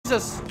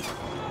Jesus!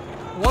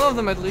 One of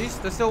them at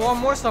least. There's still one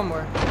more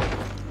somewhere.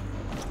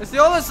 It's the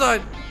other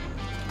side!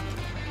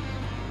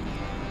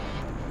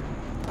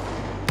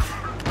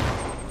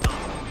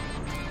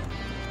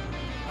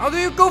 How do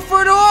you go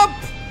further up?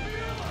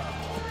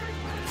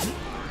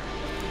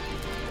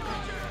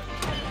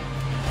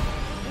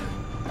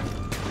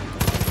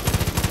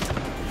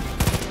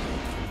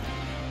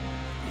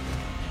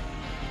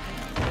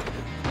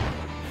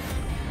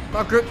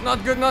 Not good,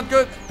 not good, not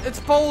good. It's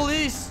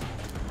police.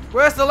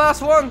 Where's the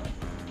last one?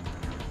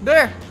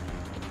 There.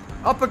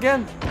 Up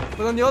again.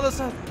 But on the other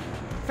side.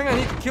 I think I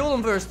need to kill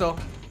them first though.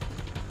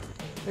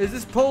 Is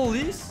this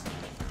police?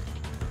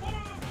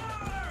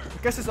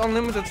 I guess it's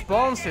unlimited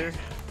spawns here.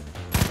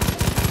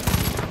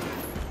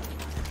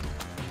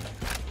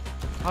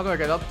 How do I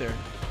get up there?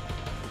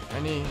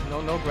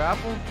 No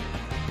grapple?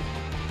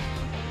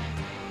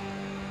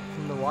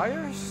 From the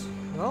wires?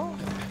 No?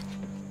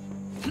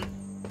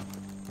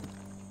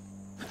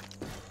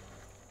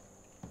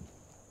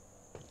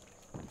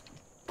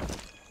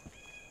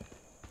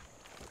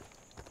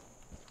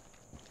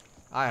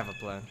 I have a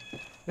plan.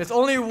 There's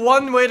only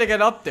one way to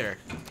get up there.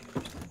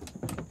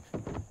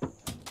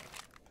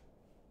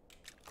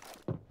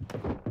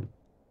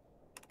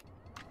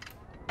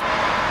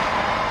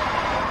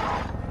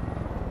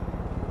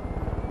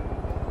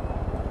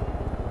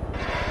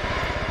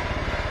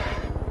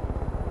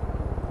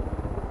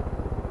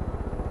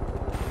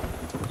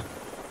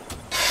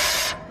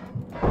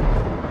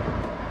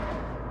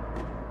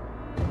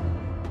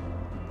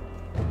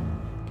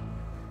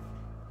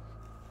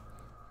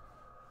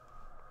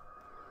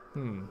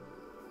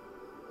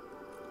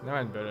 That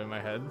went better in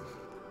my head.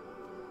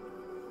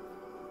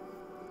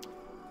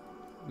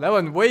 That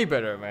went way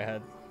better in my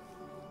head.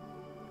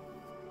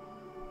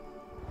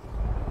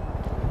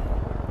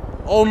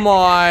 Oh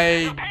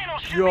my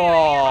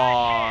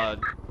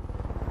god.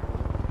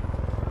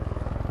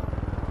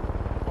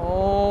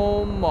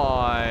 Oh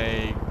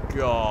my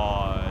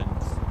god.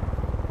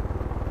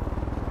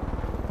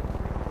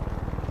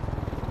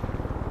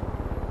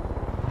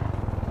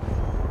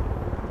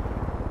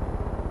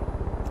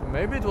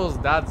 Maybe it was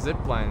that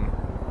zipline.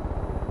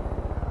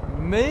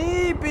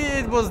 Maybe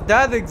it was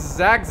that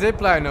exact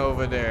zipline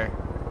over there.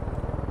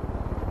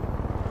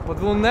 But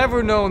we'll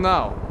never know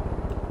now.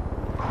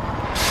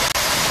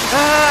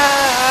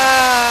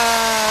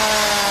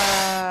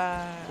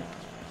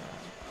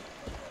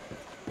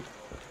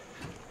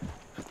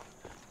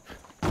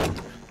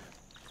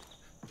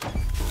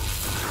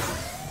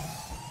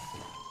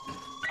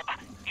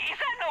 Is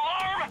that an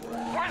alarm?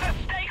 Or the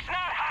steak's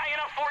not high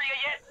enough for you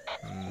yet?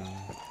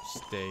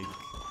 Steak.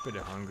 Pretty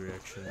hungry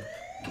actually.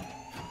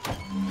 I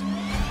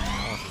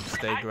want some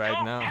steak right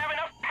now. Have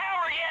enough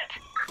power yet.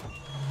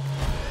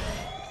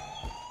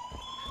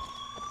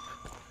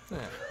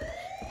 Yeah.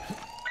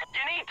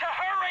 You need to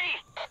hurry.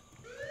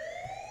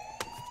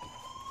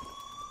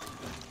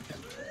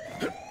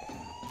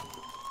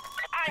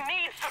 I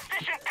need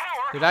sufficient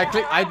power. Did I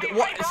click?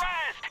 What?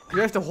 Do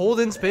you have to hold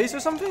in space or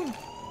something?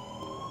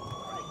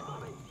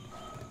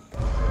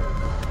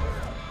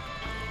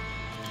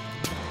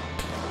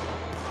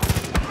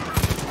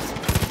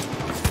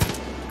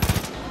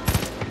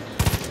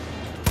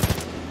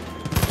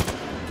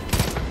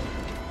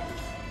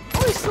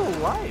 Oh, he's still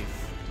alive.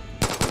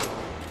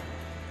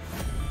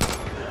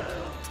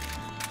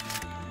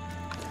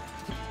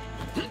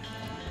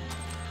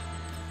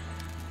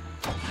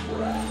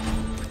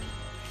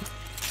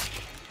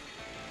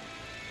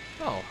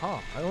 Oh, huh.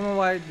 I don't know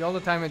why the other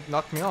time it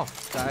knocked me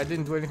off. I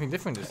didn't do anything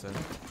different this time.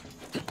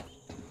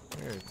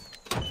 Weird.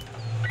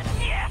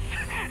 Yes!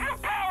 The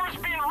power's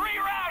been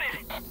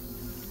rerouted!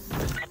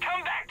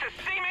 Come back to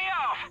see me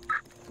off!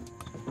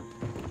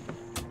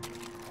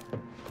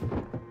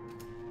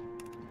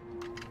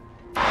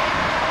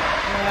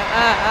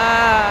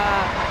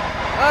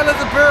 Ah,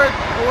 there's a bird!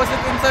 Or was it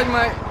inside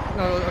my...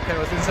 No, okay, it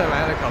was inside my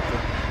helicopter.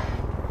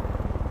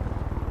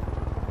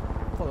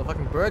 Oh, the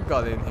fucking bird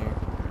got in here.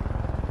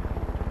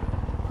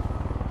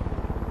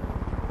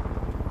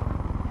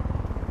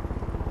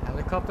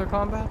 Helicopter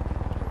combat?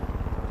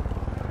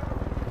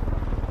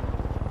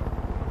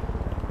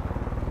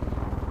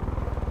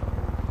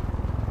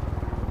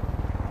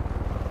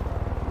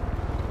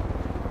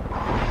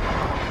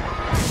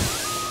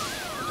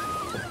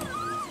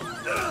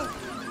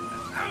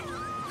 I'm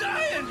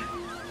dying!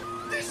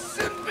 This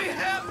shouldn't be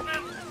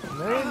happening!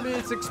 Maybe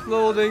it's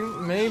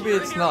exploding, maybe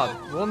it's not.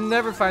 We'll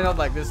never find out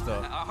like this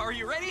though. Are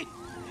you ready?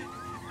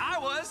 I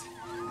was,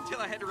 until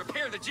I had to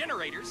repair the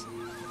generators.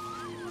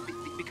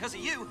 Because of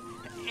you,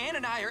 Ann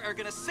and I are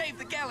gonna save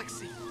the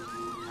galaxy.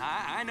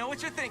 I know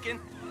what you're thinking.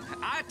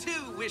 I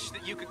too wish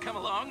that you could come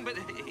along, but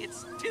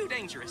it's too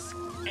dangerous.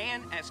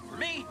 Ann asked for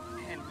me,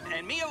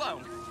 and me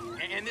alone.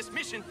 And this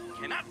mission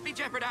cannot be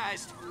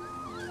jeopardized.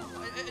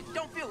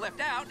 Don't feel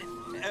left out.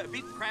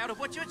 Be proud of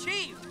what you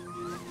achieved.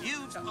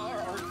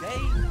 Are they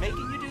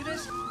making you do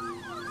this?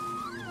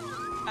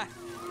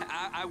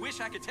 I wish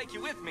I could take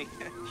you with me.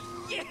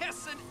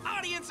 Yes, an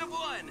audience of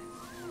one.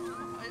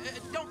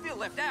 Don't feel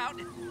left out.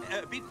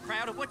 Be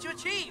proud of what you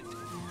achieved.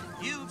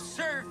 You've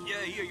served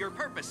your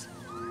purpose.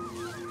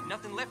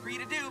 Nothing left for you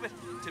to do but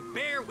to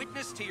bear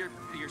witness to your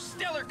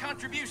stellar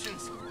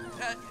contributions.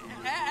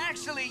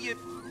 Actually, you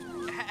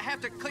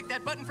have to click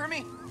that button for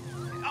me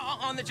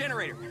on the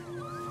generator.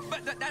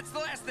 But that's the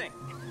last thing.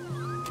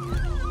 You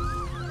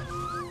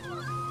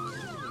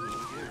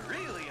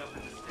really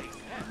opened the stakes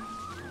now.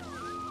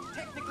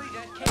 Technically,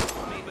 that came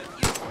from me, but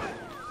you.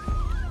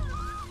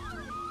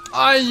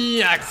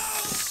 Ay,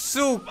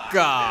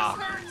 suka!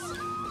 This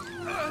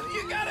hurts.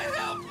 You gotta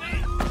help me.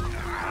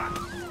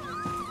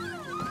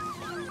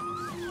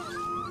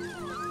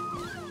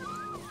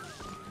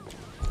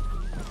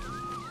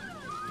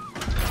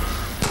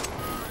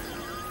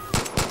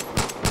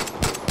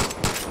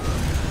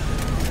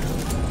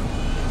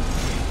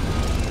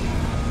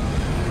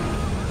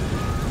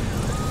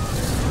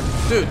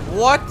 Dude,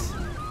 what?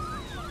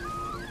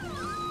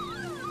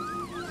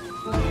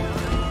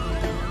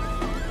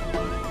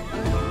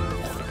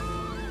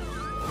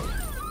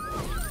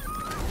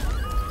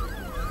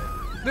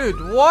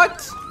 Dude,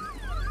 what?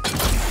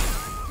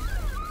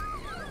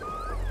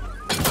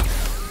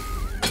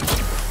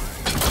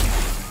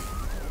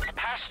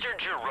 Pastor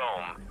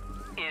Jerome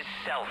is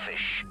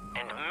selfish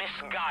and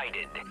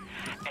misguided.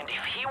 And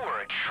if he were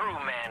a true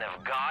man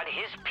of God,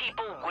 his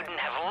people wouldn't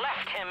have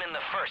left him in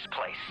the first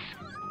place.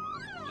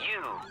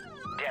 You,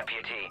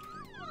 deputy,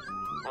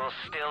 will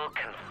still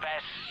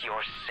confess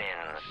your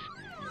sins.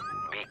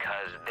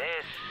 Because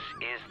this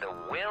is the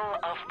will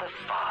of the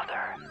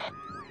Father.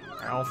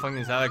 I don't think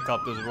this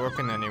helicopter's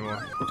working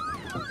anymore.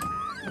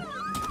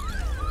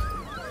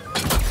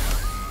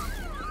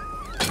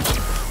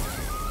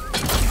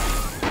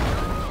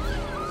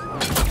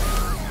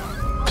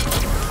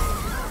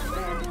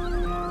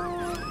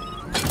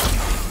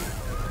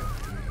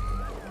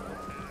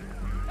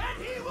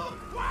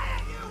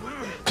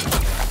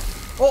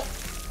 Oh!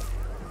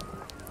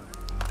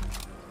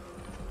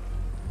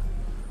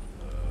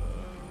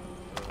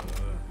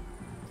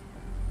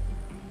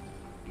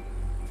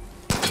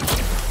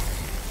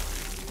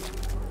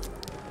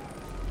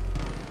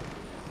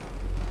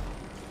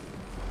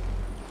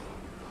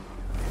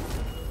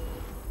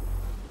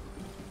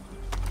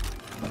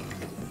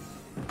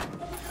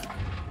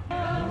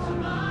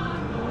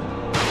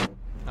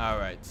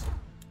 Alright.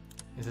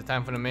 Is it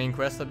time for the main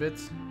quest a bit?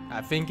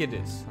 I think it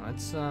is.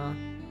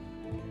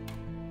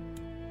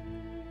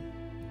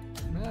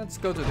 Let's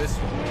go to this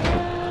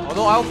one.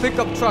 Although I'll pick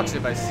up trucks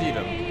if I see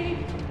them.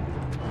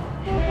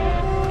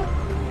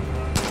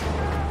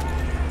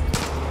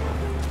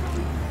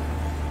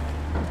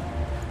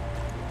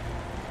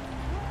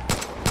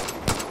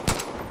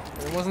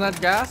 Wasn't that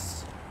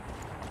gas?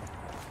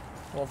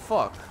 Well,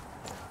 fuck.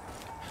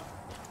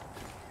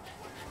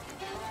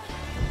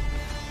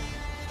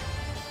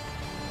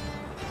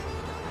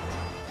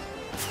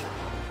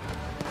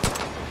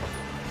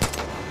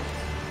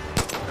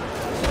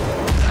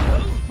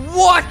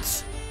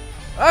 What?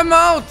 I'm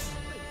out.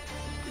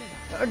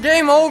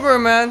 Game over,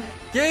 man.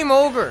 Game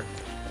over.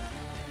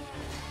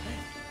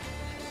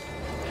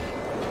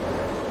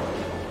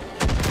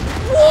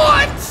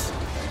 What?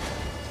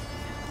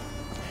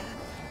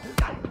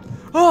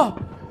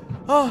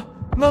 Oh,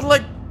 not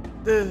like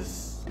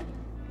this.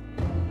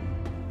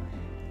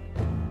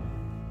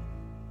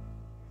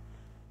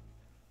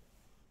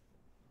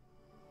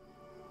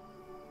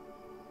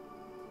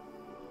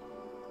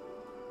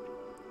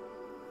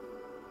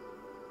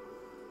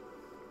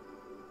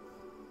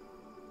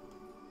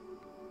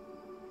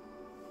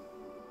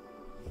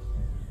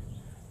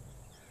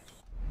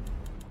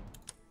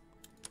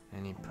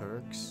 Any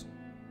perks?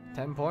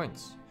 10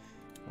 points.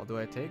 What do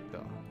I take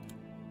though?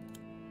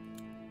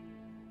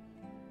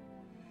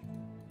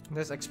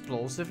 There's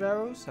explosive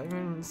arrows? I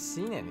haven't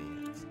seen any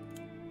yet.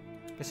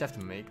 Guess you have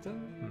to make them?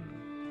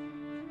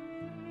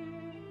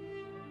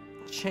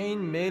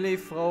 Chain, melee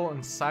throw,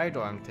 and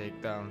sidearm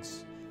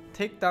takedowns.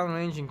 Takedown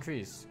range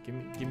increase. Give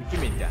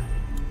me that.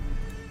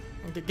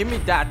 Okay, give me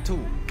that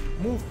too.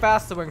 Move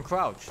faster when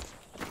crouched.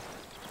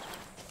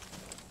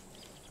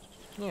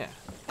 Yeah.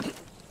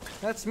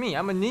 That's me.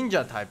 I'm a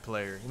ninja type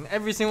player in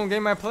every single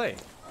game I play.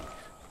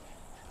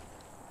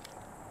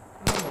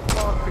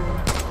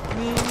 Motherfucking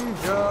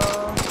ninja.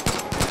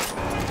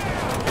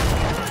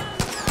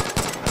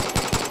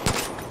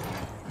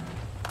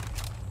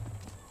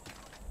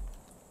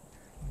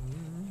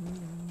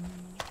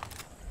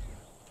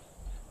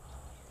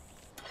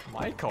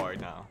 My car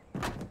now.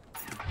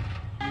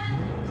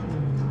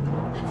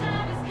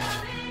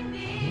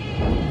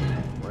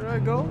 Where do I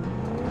go?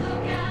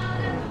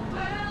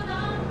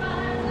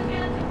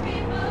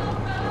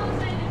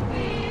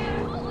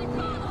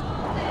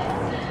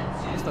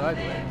 It's the right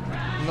way.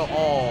 No,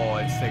 oh,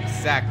 it's the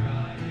exact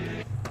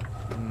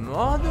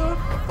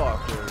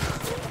motherfucker.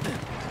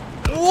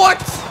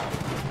 What?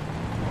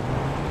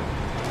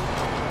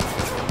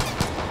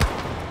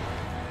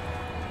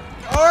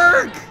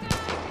 Arg!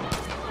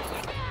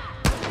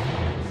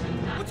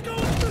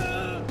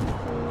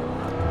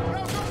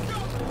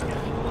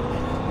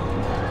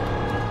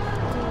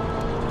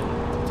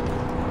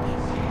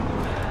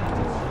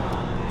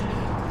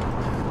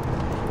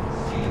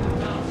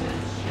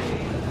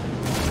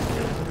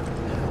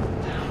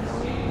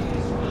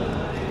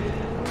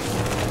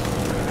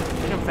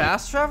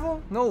 fast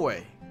travel? No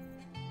way.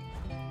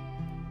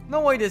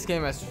 No way this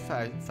game has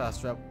fast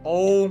travel.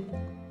 Oh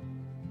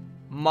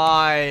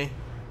my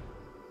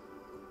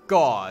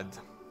god.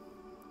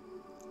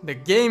 The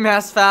game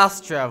has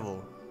fast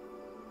travel.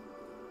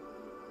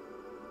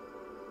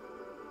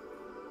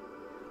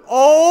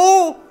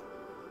 Oh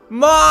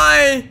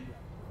my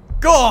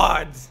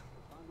god.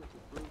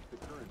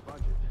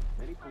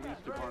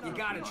 You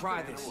gotta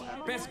try this.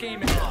 Best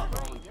game ever.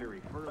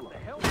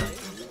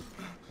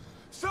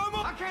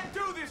 Someone! I can't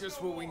do this!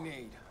 Just what we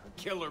need. A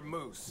killer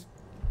moose.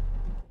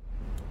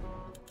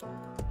 Oh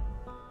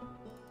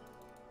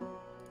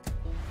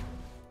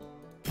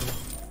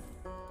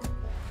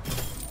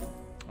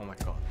my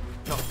god.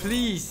 No,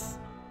 please.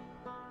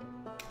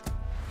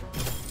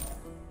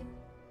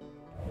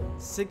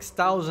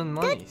 6,000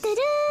 monies.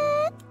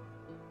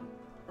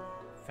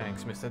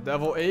 Thanks, Mr.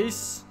 Devil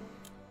Ace.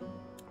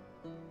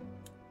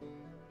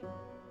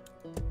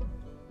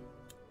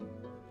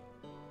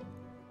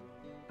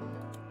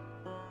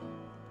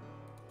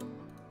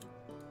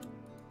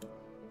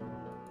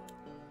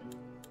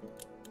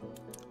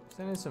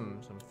 Sending some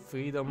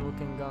freedom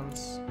looking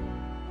guns.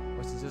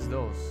 Or is it just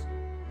those?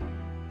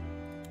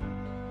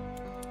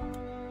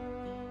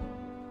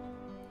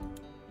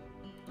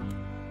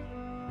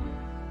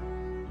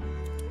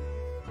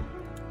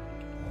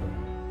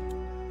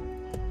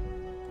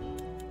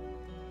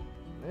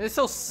 It's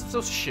so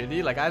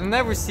shitty. Like I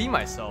never see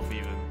myself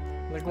even.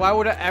 Like why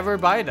would I ever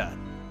buy that?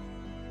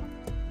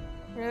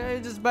 Yeah, I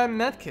just buy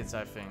medkits,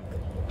 I think.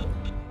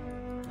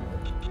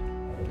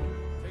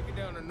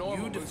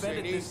 You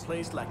defended this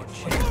place like a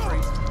champ.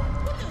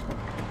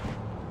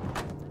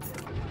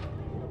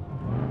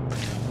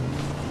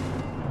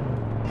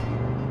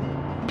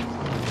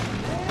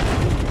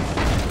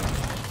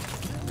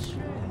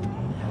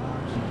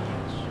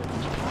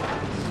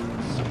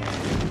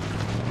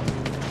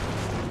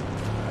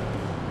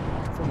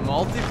 For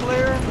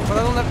multiplayer? But I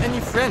don't have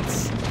any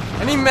friends.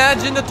 And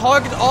imagine the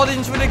target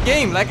audience for the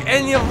game. Like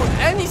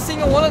any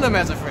single one of them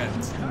has a friend.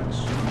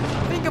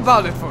 Think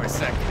about it for a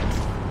second.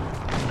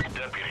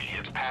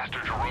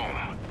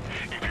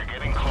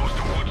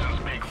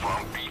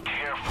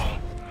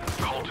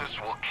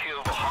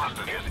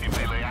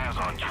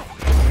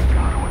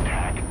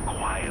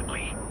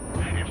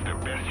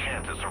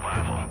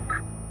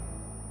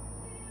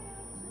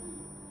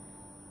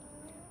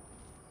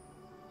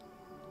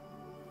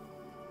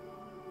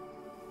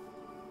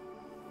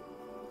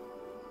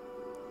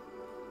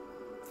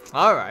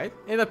 Alright,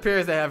 it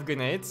appears they have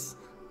grenades.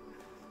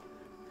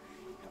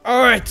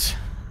 Alright.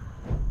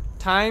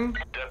 Time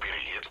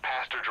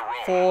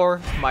for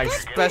my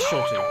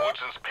specialty.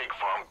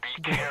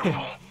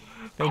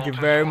 Thank you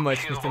very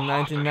much, Mr.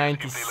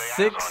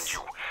 1996.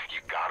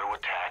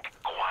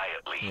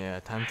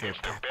 Yeah, time to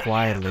attack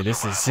quietly.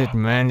 This is it,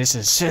 man. This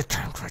is it.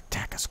 Time to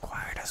attack as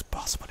quiet as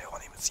possible. They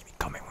won't even see me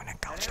coming when I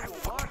gouge their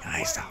fucking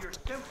eyes out.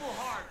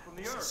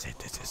 This is it,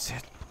 this is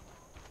it.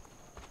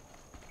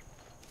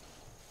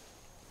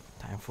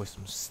 Time for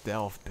some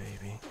stealth,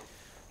 baby.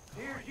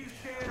 Here you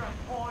stand on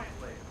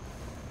pointless.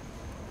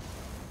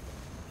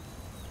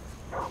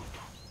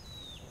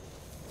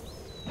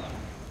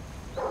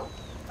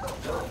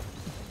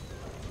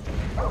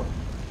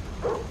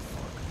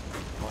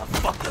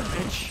 Motherfucker,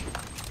 bitch.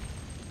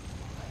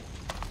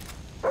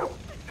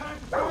 Time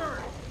to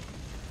burn.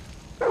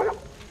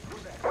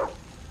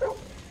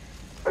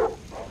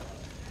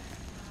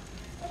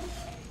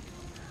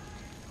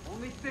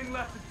 Only thing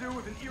left to do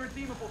with an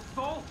irredeemable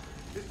soul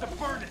is to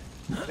burn it.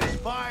 This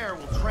fire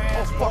will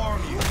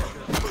transform you.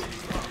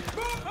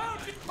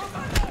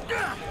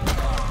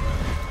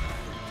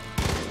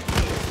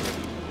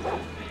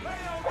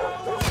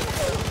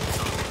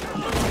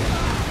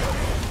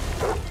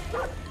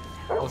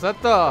 Was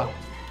that the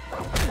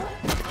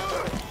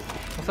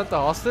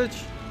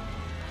hostage?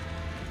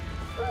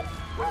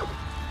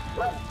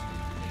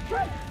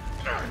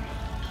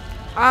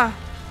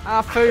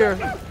 Fire.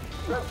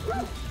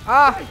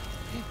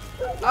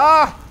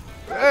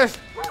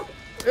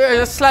 Yeah,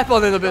 just slap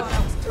on it a bit.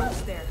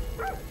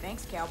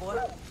 Thanks, cowboy.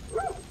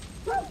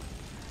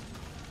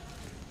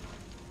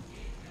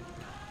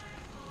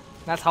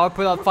 That's how I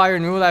put out fire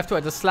in real life too. I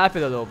just slap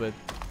it a little bit.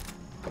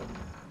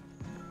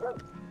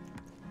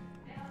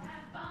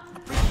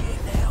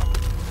 Appreciate the help.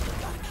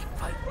 Gotta keep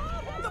fighting.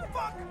 What the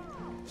fuck?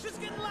 She's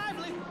getting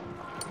lively.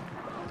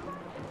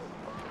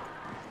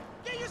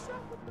 Get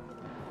yourself.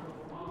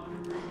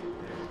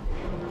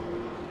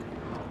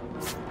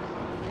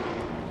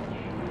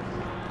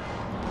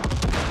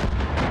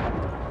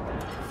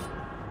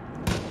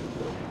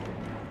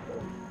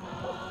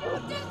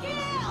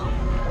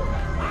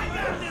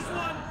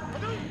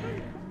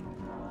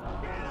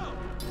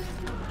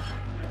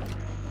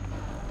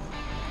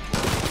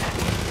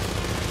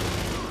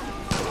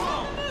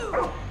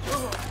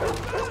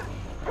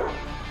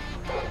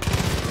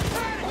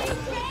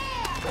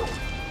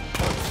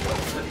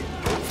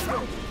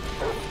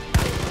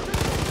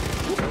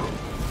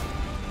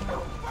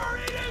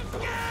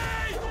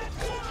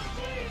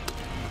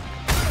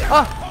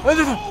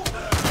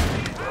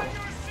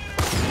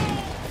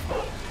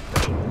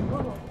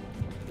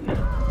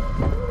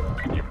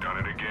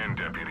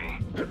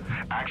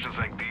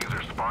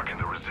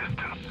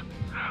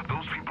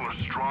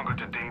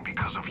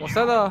 of Was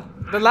you. that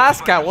the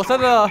last guy? Was that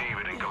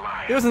David and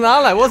Goliath. he was an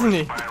ally, wasn't he?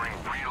 Inspiring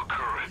real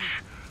courage.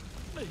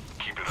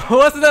 Keep it up.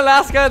 Wasn't the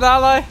last guy an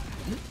ally?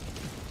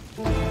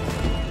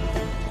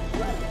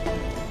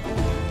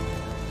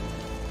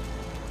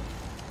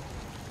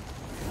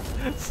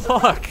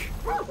 Fuck.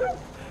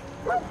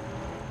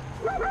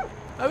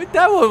 I mean,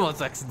 that one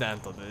was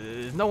accidental.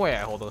 There's no way I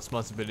hold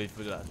responsibility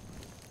for that.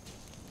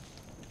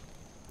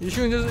 You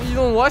shouldn't just, you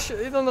don't rush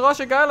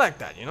a guy like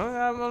that, you know?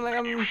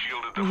 I'm You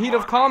shielded the in heat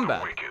of flock from the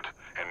combat. wicked,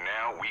 and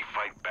now we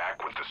fight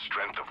back with the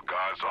strength of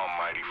God's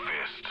almighty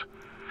fist.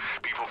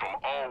 People from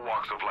all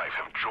walks of life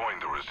have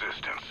joined the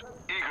resistance,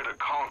 eager to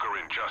conquer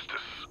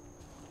injustice.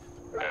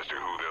 As to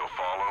who they'll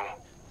follow,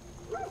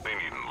 they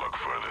needn't look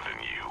further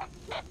than you.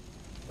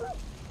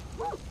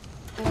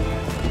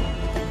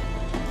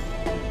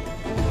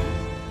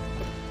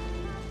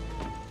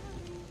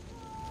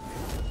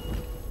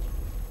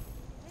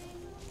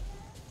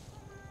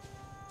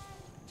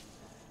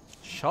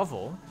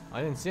 Shovel?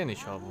 I didn't see any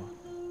shovel.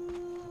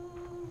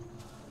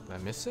 Did I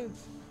miss it?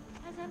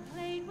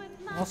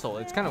 Also,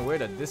 it's kind of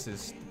weird that this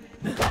is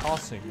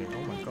tossing thing.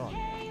 Oh my god.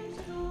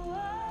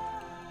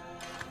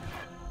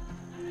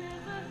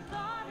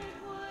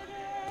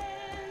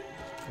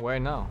 Where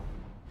now?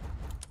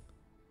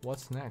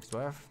 What's next? Do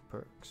I have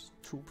perks?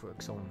 2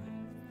 perks only.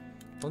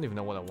 Don't even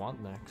know what I want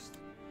next.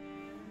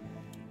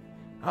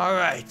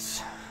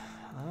 Alright.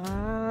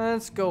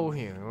 Let's go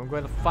here. We're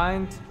going to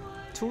find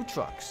 2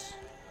 trucks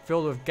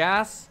filled with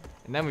gas,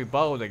 and then we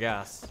borrow the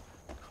gas.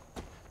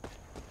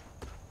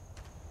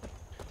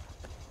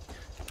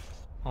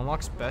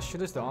 Unlock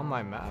specialists, they're on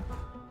my map.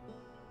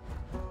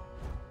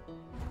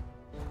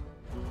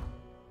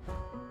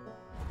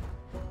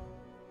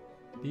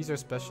 These are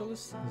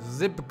specialists?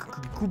 Zip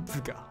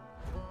Kupfika.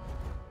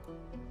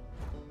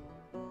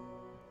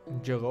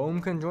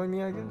 Jerome can join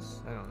me, I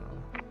guess? I don't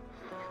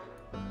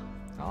know.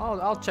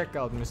 I'll check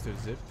out Mr.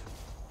 Zip.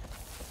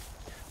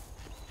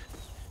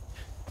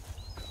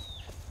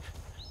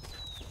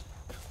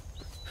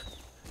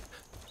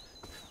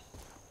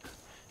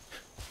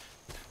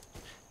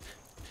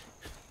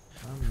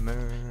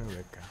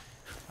 America,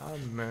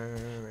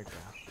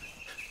 America,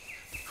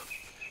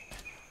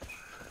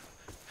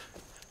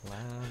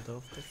 land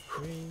of the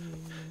free,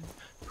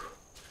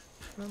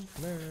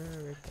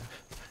 America,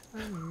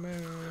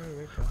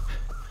 America.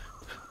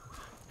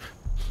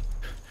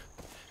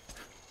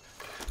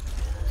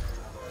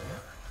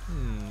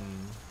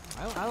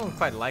 I don't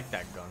quite like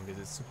that gun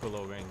because it's super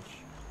low range.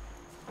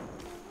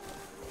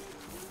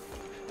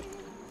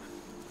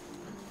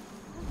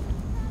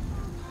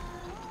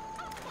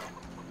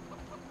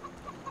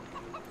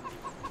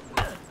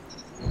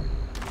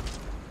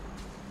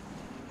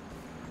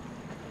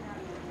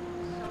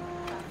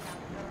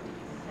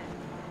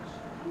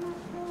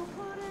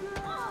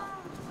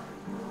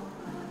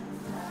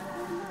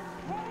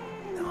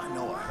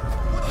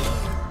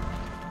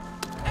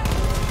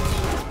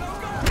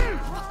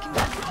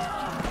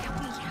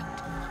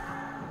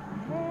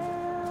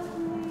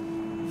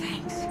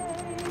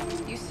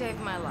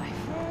 Saved my life.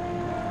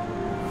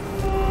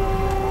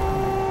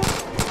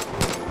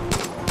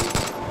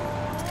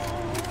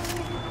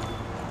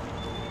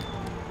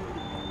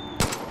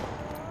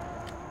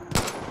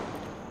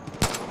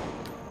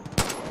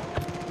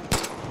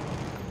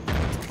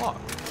 Fuck.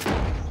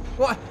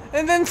 What?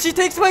 And then she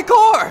takes my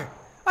car!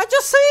 I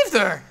just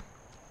saved her!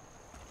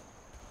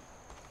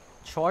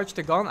 Charge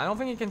the gun? I don't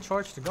think you can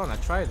charge the gun. I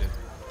tried it.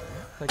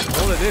 Like,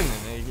 hold it in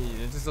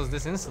and it just does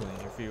this instantly.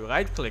 If you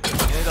right click it,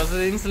 it does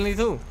it instantly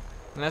too.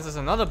 Unless there's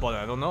another button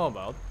I don't know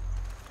about.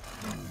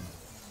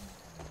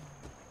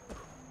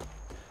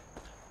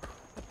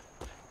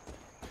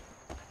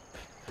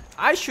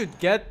 I should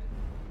get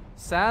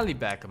Sally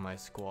back in my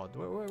squad.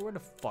 Where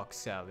the fuck's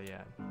Sally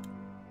at?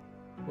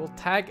 We'll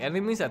tag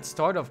enemies at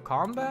start of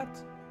combat?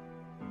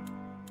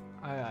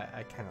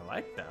 I kind of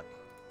like that.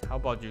 How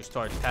about you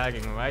start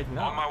tagging right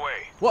now? On my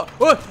way. What?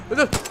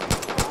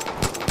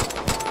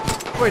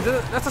 Wait,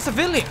 that's a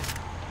civilian.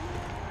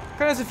 What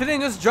kind of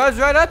civilian just drives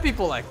right at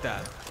people like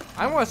that?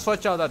 I want to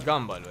switch out that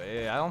gun, by the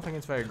way. I don't think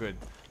it's very good.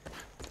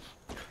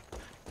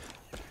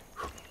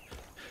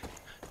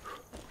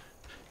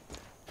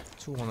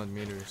 $200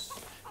 meters.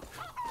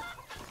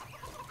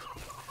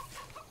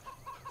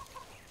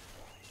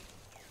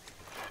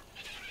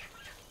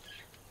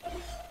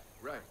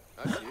 Right,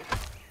 I see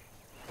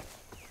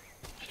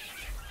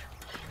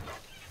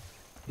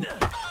it.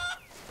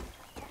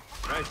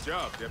 Nice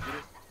job, deputy.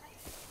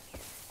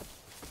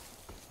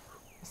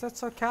 Is that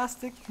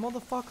sarcastic,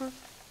 motherfucker?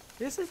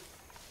 Is it?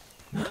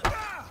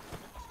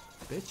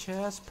 Bitch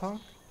ass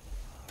punk.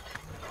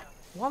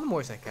 One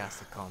more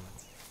sarcastic comment.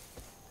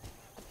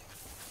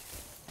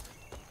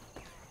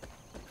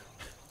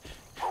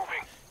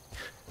 Moving.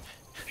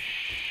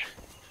 Shh.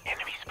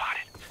 Enemy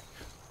spotted.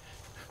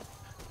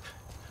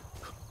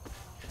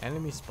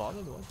 Enemy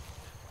spotted? What?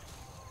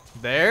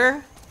 There?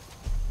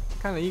 What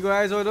kind of eagle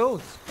eyes are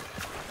those?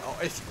 Oh,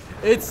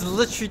 it's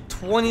literally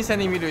 20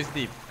 centimeters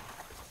deep.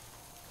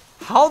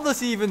 How does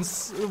he even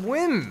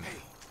swim?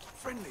 Hey,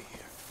 friendly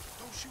here.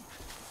 Don't shoot.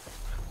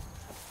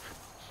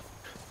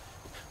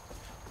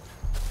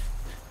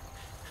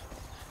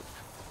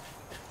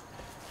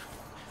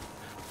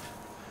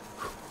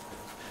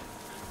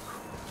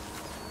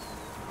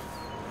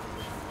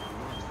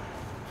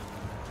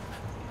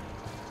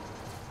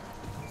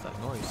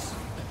 Noise.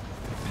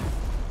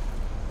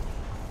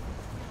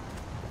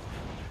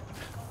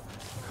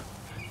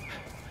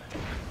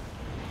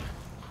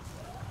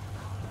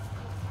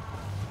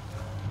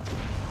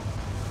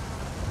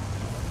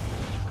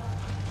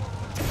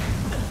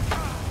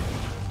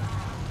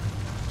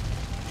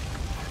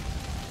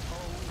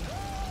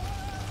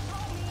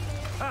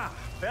 Ah,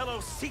 fellow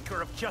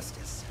seeker of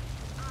justice.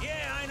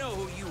 Yeah, I know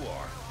who you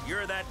are.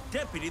 You're that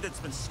deputy that's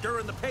been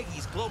stirring the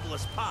Peggy's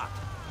globalist pot.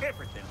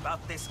 Everything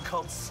about this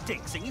cult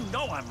stinks, and you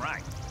know I'm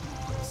right.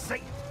 Say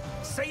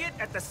it. Say it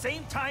at the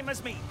same time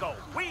as me. Go.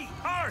 We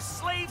are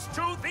slaves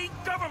to the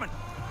government.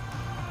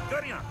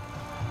 Good enough.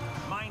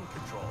 Mind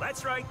control.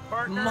 That's right,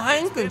 partner.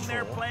 Mind It's been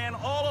control? their plan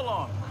all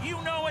along.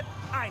 You know it.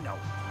 I know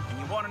it. And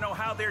you want to know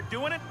how they're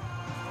doing it?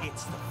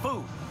 It's the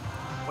food.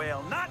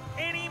 Well, not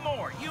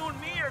anymore. You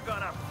and me are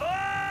gonna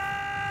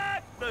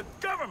fuck the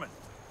government.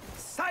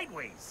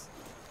 Sideways.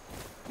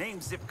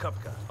 Name's Zip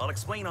Kupka. I'll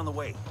explain on the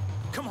way.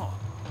 Come on.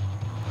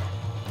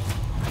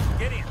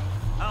 Get in.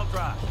 I'll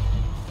drive.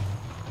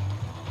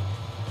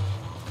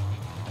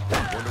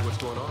 Wonder what's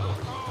going on over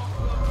here.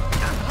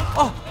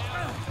 Oh!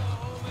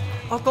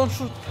 Oh, don't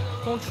shoot.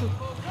 Don't shoot.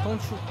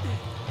 Don't shoot.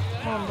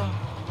 Calm down.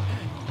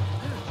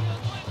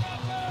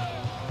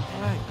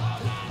 Alright.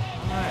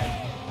 Alright.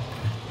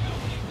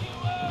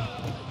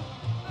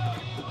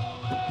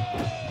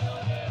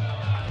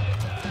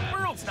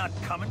 World's not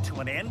coming to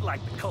an end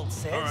like the cult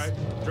says. All right,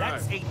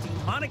 drive. That's a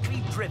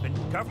demonically driven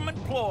government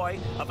ploy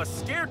of a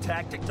scare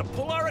tactic to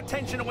pull our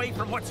attention away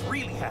from what's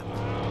really happening.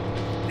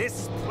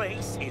 This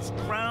place is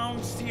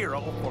ground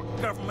zero for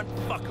government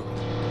fuckery.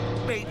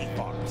 Baby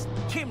farms,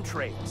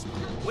 chemtrails,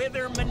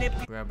 weather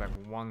manipulation. Grab back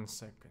 1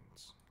 second.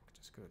 Just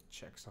go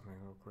check something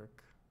real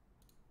quick.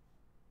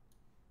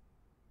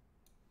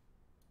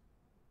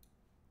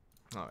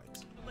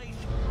 Alright.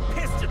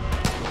 Piston.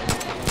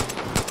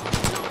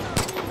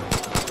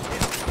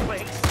 This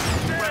place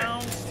is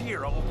ground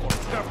zero for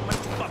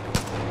government fuckery.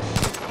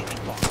 Baby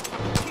farms,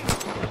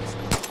 chemtrails,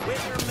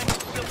 weather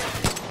manipulation.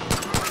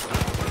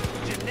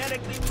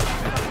 Genetically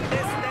modified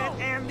this, that,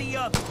 and the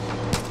other.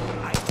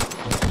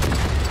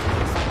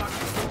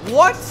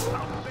 What?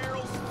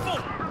 Barrels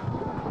full.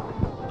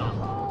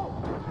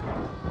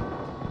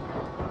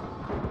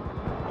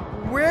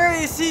 Where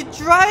is he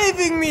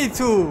driving me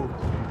to?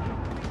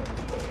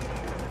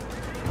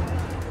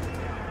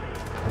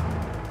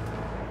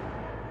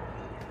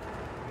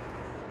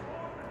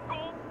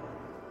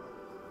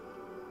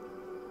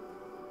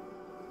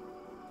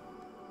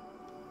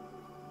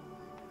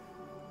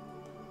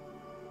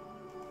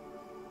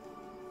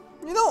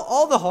 You know,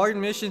 all the hard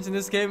missions in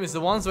this game is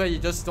the ones where you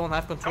just don't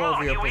have control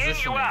over your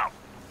position. In, out.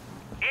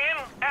 In,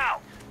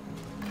 out.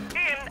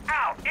 In,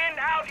 out. In,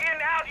 out.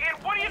 In, out.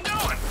 In. What are you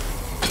doing?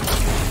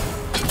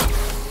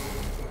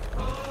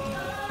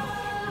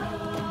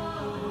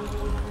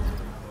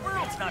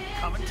 World's not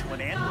coming to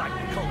an end like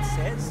the cult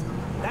says.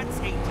 That's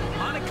a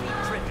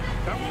demonically driven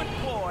government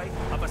ploy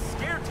of a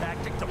scare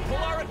tactic to pull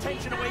our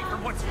attention away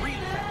from what's really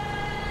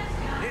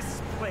happening.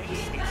 This place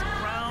is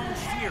ground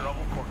zero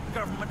for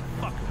government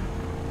fuckery.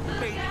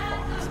 Baby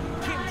farms,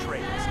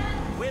 chemtrails,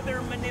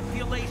 weather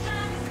manipulation,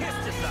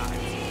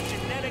 pesticides,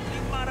 genetically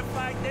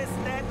modified this,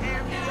 that,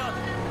 and the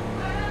other.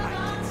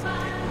 I did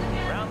something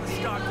around the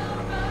stock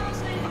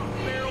place and found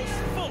barrels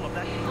full of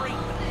that great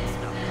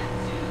stuff.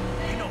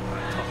 You know what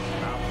I'm talking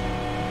about.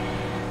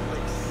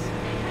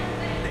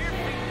 They're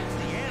feeding to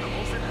the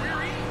animals that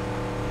we're eating.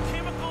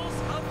 Chemicals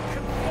of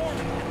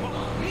conformity. And what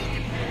we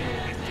need to do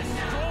is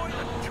destroy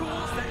the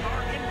tools that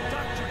are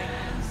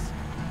indoctrinating us.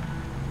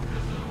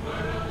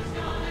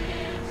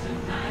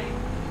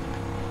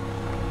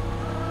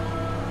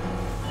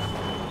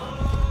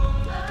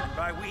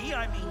 By we,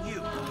 I mean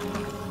you.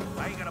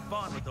 I ain't gonna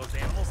bond with those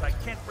animals. I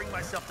can't bring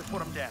myself to put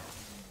them down.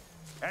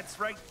 That's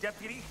right,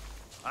 deputy.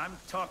 I'm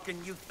talking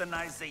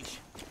euthanization.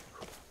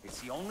 It's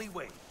the only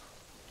way.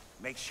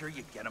 Make sure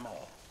you get them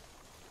all.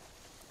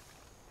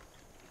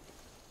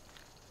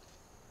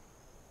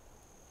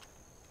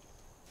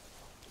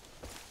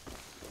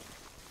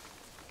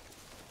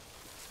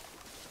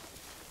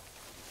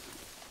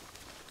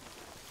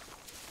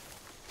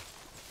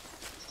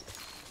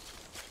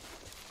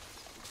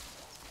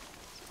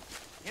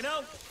 You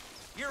know,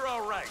 you're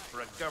all right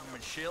for a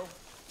government shill.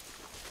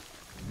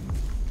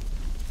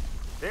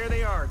 There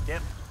they are,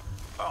 Dep.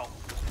 Oh,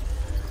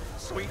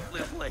 sweet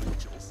little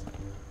angels.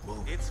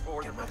 It's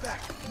for the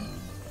back.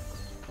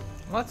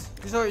 What?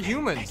 These are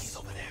humans.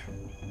 Over there.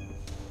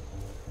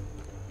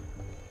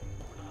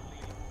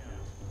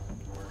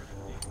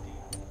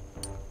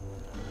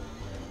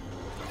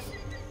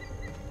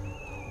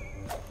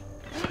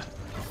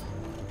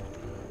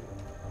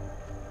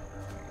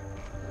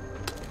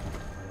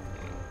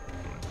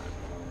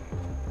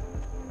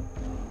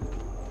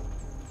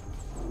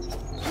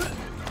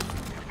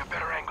 A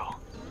better angle.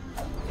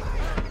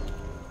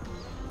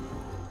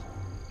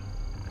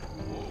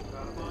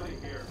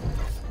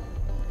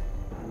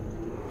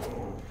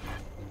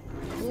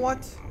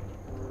 What?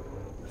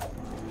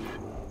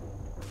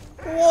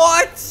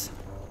 What?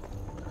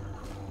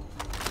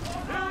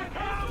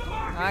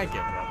 I I give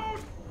up.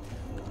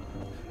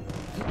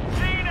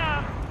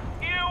 Gina,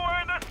 you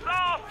were the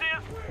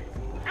softest.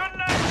 Good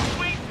night,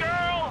 sweet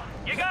girl.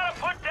 You gotta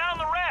put down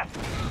the rest.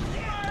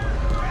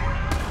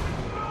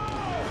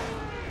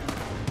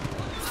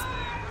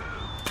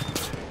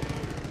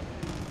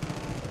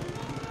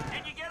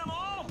 Did you get them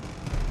all?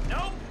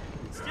 Nope.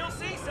 Still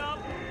see some.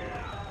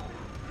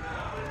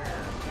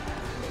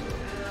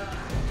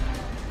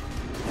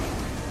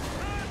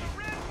 I'm a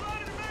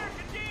red-blooded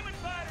American demon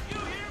fighter. You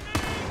hear me?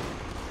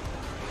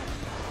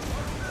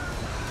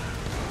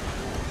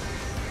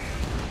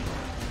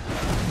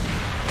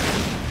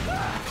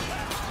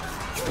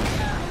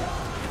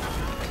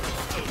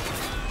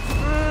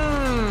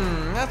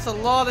 That's a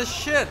lot of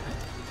shit.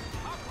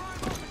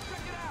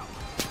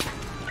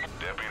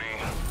 Deputy,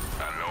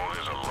 I know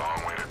there's a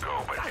long way to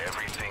go, but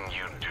everything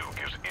you do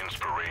gives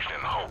inspiration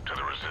and hope to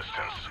the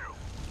resistance.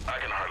 I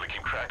can hardly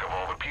keep track of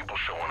all the people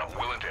showing up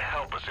willing to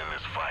help us in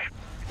this fight.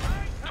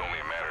 It's only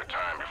a matter of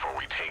time before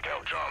we take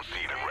out John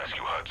Seed and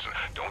rescue Hudson.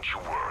 Don't you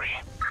worry.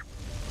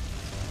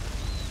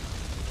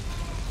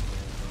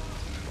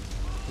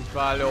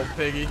 Goodbye, little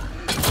piggy.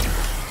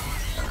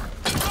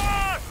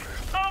 Rock!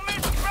 Oh,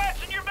 miss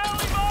scratching your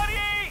belly,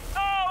 buddy!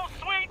 Oh,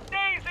 sweet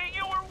Daisy,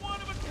 you were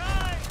one of a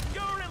kind.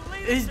 You're at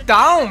least He's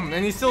down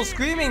and he's still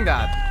screaming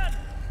that.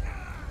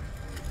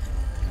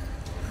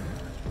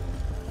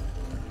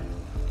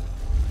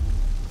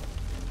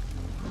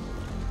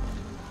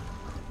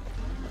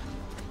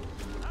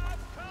 I'm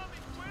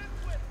coming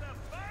with the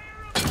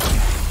fire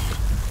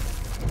of...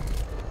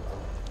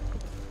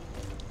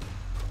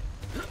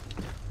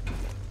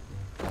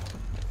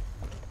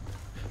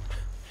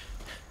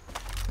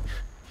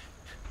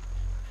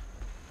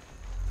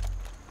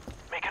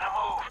 Making a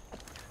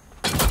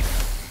move.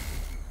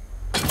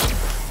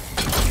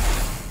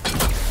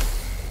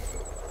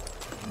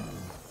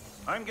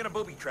 I'm gonna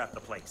booby trap the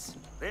place.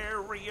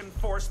 Their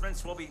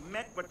reinforcements will be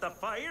met with the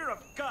fire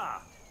of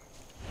God.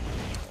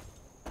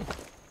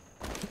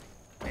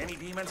 Any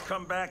demons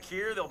come back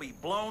here, they'll be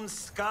blown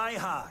sky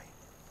high.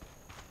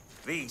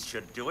 These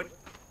should do it.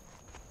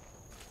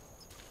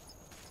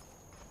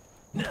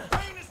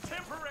 Pain is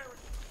temporary.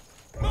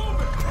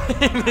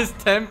 It is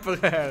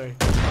temporary.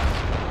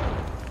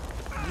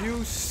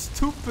 You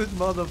stupid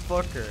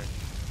motherfucker.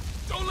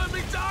 Don't let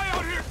me die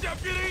out here,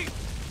 deputy!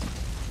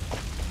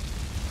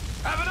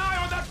 Have an eye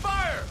on that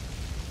fire!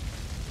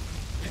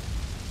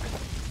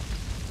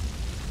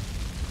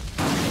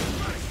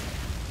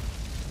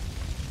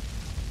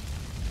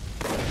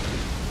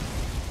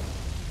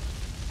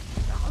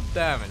 God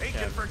damn it, They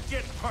can Kev.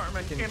 forget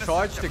Parma. Can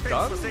charge the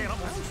gun?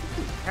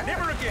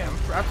 Never again.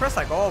 I press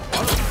like all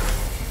buttons.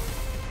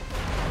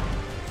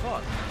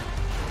 Fuck.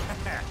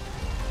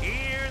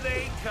 Here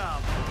they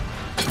come.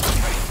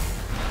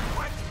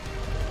 What?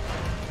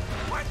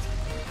 What?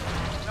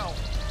 No.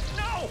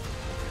 No!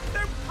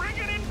 They're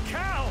bringing in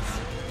cows!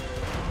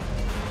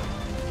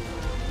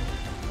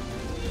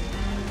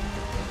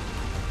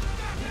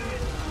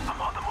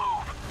 I'm on the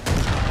move.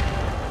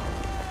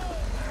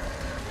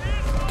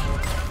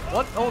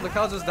 What? Oh, the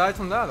cow just died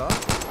from that,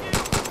 huh?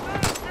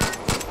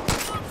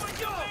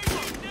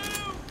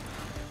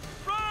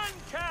 Run,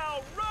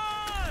 cow,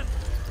 run!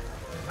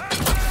 I'm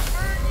gonna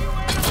burn you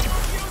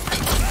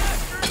animal-abusing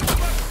bastards to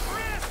a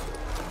crisp!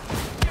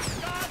 You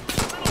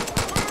godless little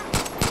twerp!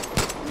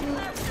 You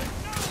have no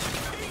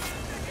peace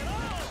at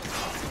all!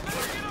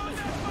 Better get on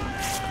that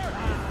fire!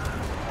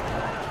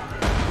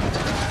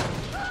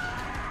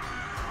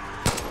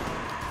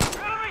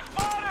 Enemy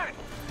spotted!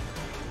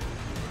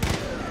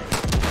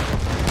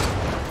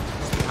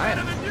 Behind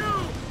him.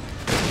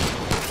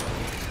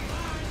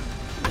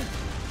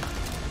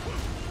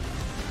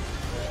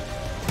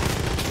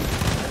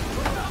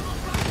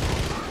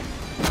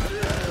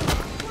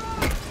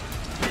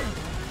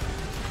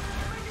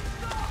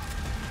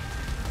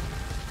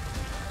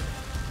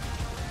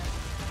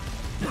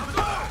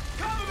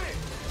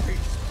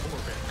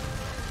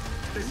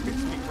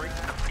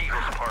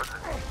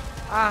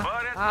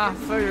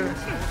 Figure.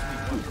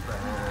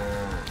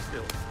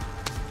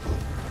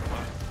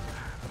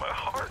 My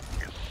heart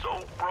is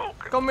so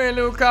broken. Come here,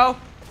 little cow.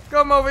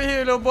 Come over here,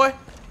 little boy.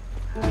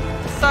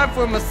 It's time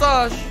for a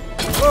massage.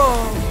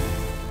 Oh.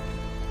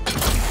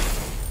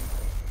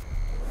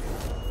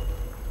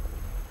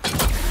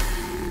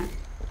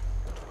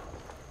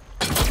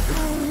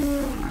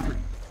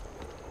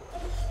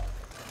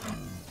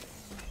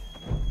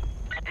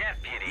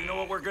 Deputy, You know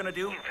what we're gonna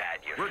do? you've had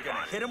your We're gonna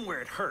fun. hit him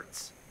where it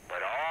hurts.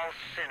 But all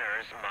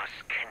sinners must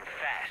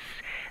confess.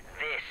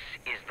 This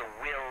is the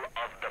will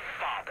of the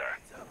Father.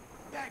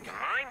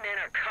 My men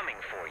are coming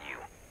for you.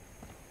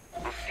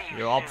 I'll see you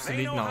You're soon.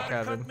 obsolete now,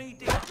 Kevin.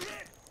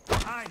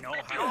 I know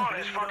how John to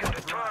is bleed fucking on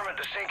the determined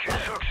to sink his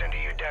hooks into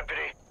you,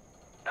 Deputy.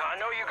 Now, I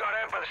know you got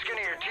out by the skin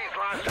of your teeth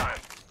last time,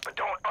 but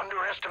don't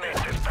underestimate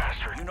this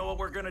bastard. You know what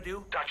we're gonna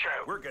do? Dutch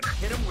out. We're gonna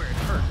hit him where it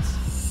hurts.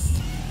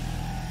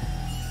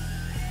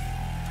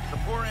 The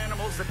poor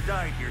animals that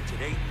died here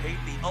today paid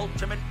the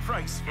ultimate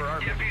price for our...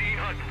 Deputy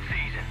hunting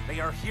season. They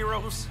are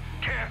heroes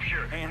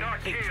Capture, and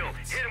not kill.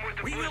 patriots. Hit him with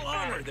the We blue will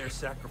honor board. their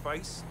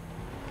sacrifice.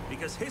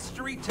 Because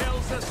history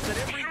tells us that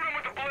every...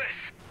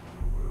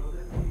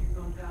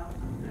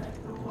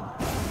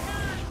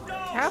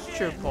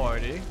 Capture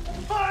party?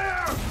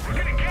 Fire! We're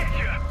gonna get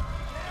you!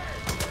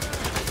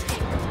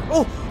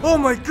 Oh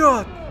my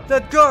god!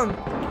 That gun!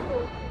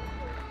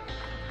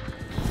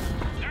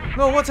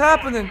 No, what's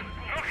happening?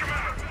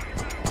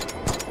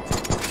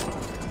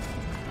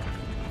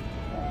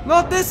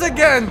 Not this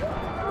again! We're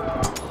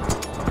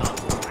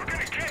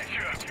gonna get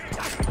you!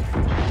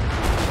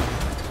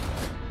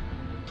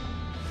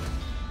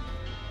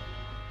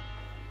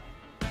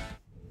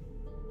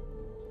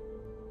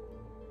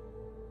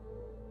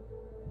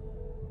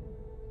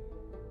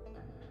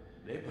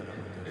 They put up a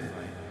good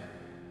fight.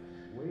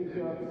 Wake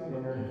up,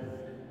 sinner.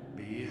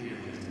 Be easier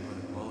just to put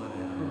a bullet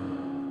in.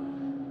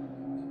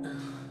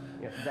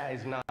 Yeah, that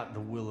is not the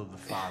will of the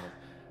Father.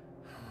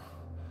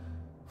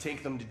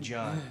 Take them to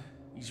John.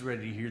 He's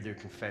ready to hear their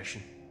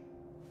confession.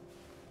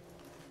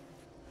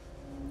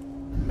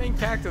 The main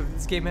character of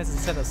this game hasn't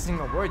said a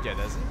single word yet,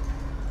 has he?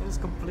 He's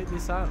completely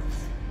silent.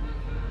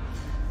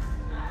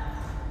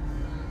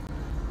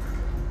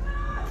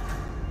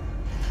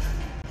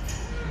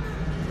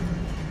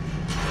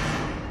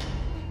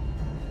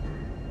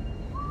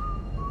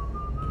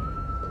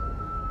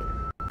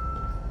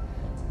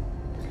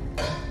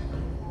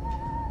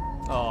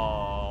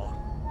 Oh.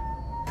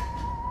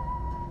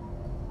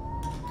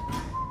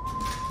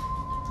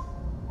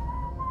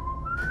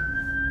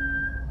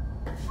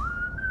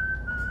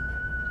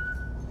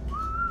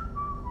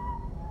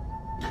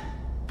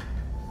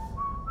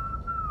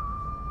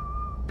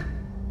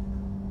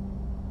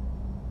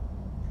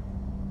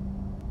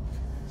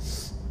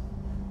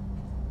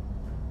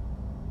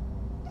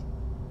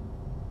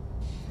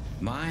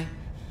 My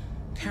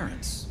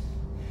parents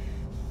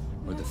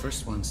were the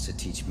first ones to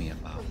teach me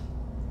about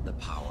the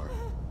power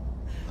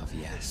of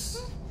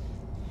yes.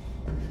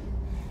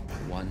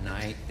 One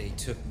night they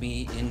took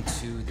me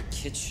into the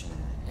kitchen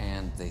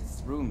and they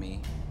threw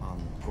me on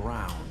the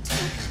ground,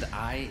 and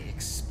I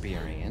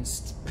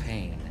experienced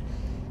pain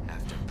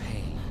after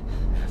pain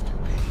after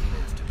pain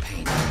after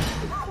pain.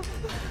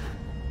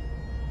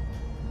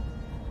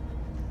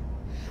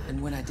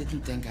 And when I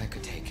didn't think I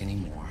could take any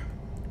more,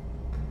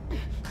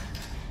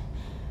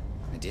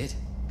 I did.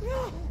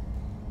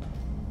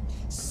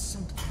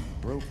 Something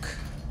broke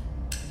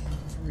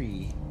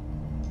free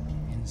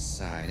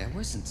inside. I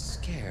wasn't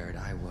scared,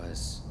 I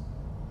was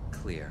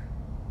clear.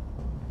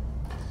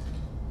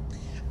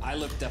 I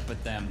looked up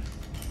at them.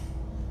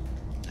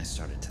 I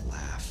started to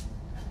laugh.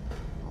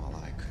 All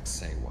I could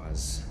say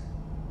was,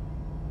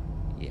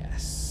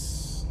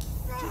 yes.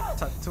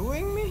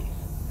 Tattooing me?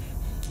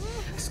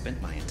 I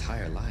spent my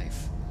entire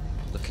life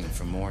looking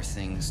for more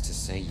things to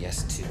say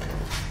yes to.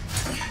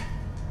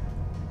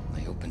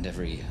 I opened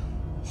every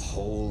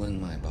hole in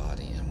my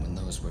body, and when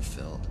those were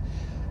filled,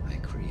 I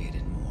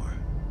created more.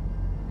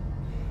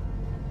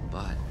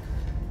 But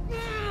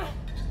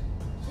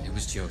it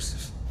was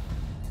Joseph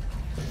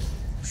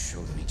who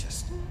showed me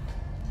just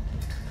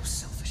how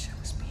selfish I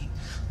was being.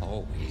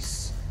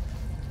 Always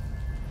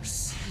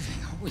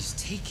receiving, always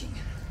taking.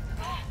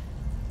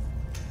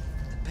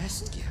 The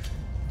best gift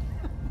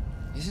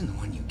isn't the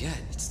one you get,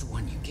 it's the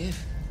one you give.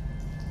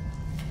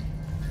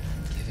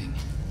 Giving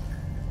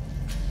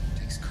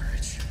takes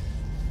courage.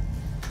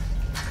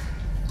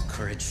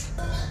 Courage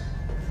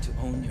to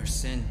own your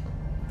sin,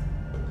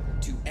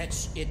 to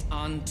etch it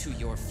onto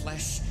your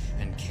flesh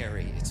and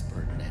carry its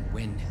burden. And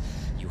when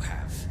you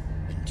have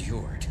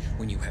endured,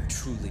 when you have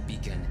truly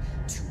begun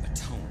to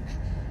atone,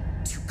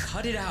 to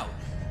cut it out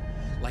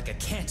like a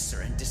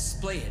cancer and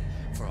display it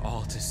for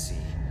all to see.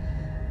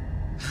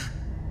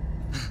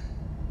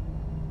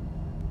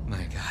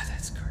 My God,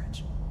 that's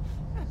courage.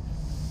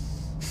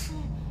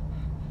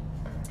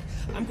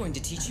 I'm going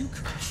to teach you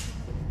courage.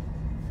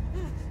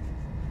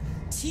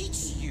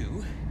 Teach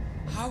you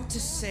how to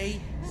say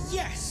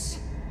yes,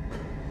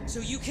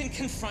 so you can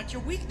confront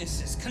your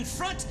weaknesses,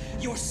 confront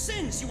your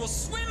sins. You will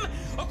swim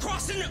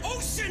across an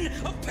ocean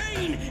of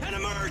pain and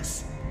emerge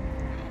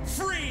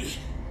free.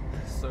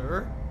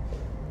 Sir?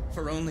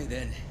 For only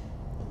then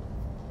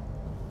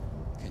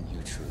can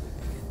you truly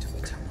begin to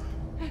atone.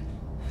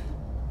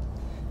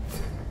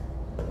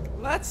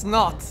 Let's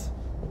not.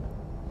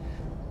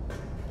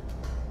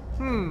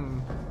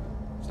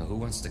 So who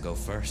wants to go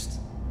first?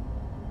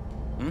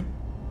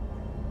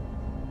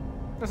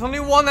 There's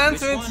only one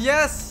entrance, one?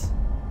 yes!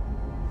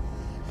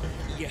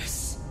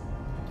 Yes.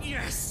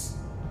 Yes.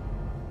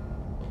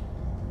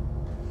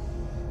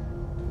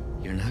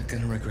 You're not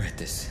gonna regret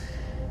this.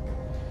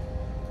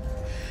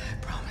 I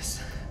promise.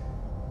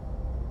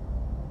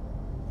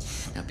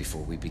 Now,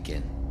 before we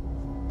begin,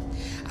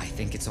 I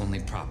think it's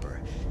only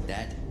proper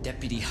that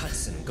Deputy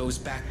Hudson goes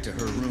back to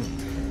her room.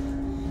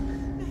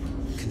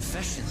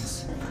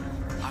 Confessions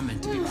are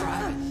meant to be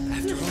private,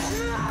 after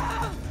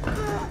all.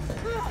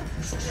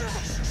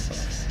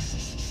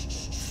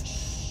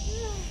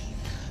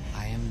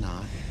 I am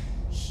not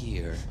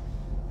here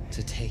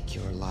to take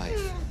your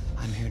life.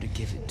 I'm here to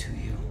give it to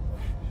you.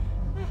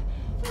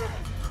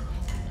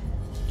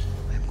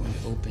 I'm going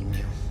to open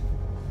you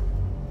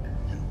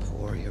and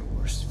pour your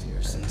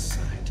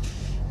aside,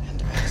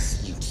 and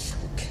as you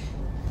choke,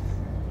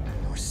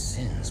 your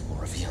sins will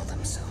reveal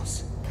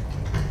themselves.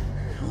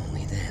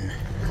 Only then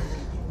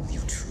will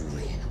you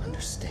truly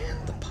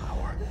understand the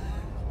power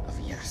of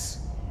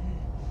yes.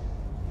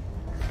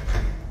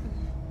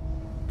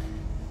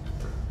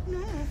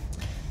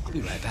 I'll be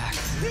right back.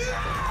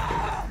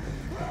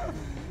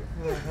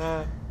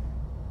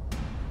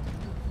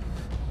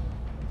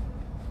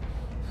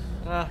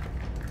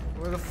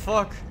 Where the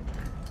fuck?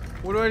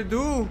 What do I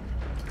do?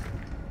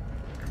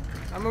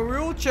 I'm a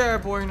wheelchair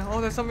boy now.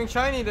 Oh, there's something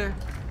shiny there.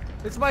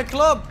 It's my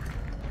club.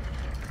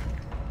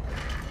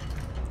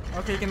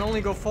 Okay, you can only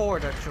go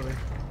forward actually.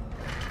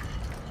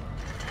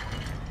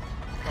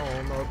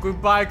 Oh no,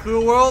 goodbye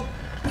cruel world.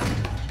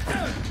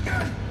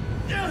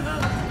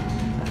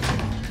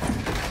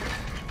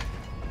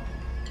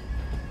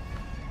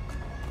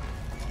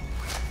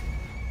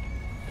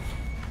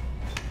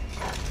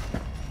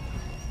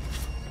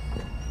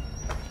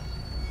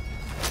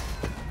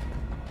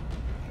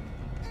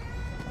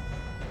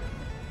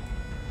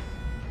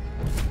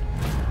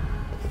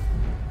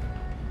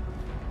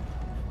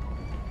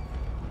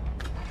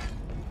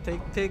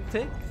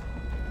 Take.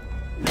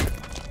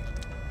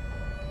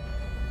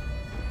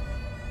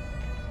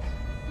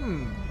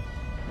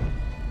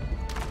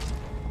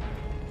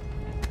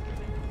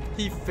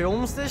 He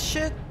films this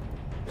shit?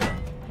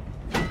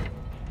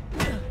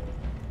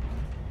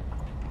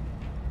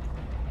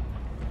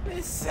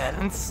 They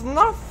said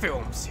snuff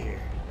films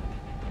here.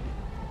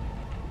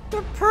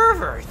 They're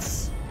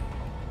perverts.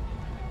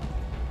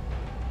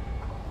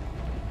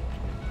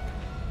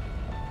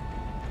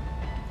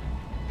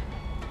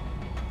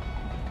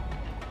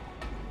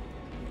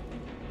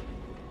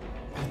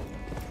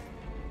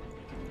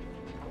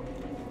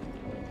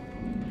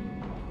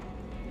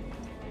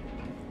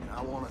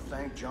 I want to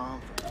thank John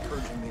for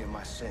purging me of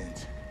my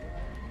sins.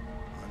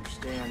 I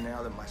understand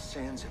now that my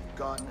sins have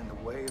gotten in the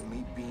way of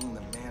me being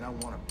the man I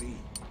want to be.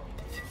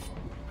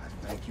 I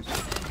thank you for...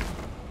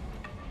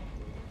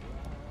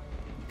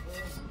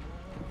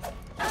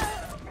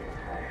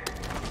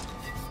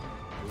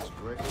 It was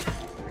great.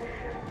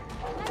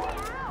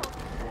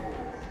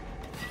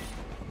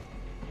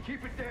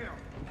 Keep it down.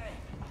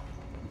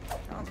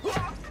 Calm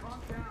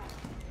down.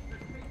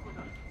 Just speak with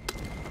us.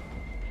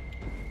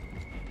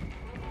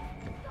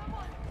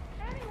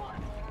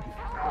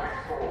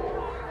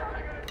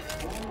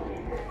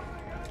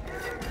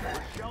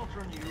 We're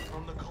sheltering you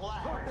from the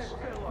collapse.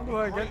 How do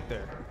I get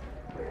there?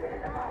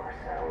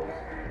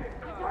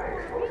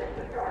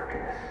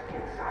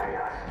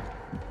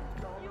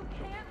 You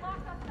can't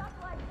lock us up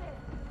like this.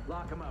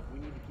 Lock him up. We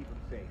need to keep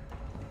him safe.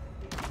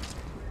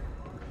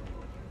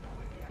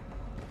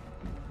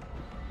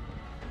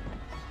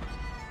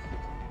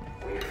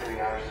 We free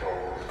our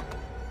souls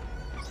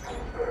from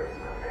the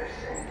burden of their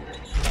sin.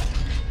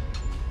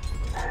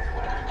 That is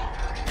what I'm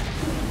offering.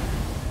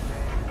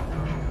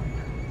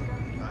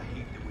 I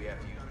hate that we have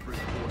to use brute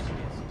force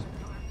against these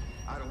people.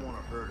 I don't want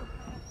to hurt them.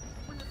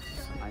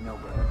 I know,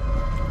 brother.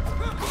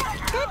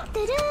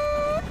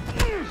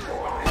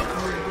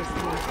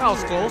 That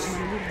was close.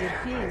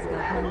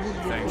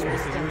 Thanks,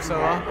 Mr.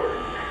 Usawa.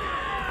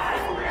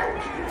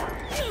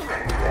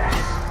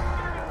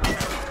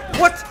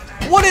 What?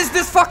 What is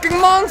this fucking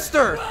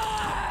monster?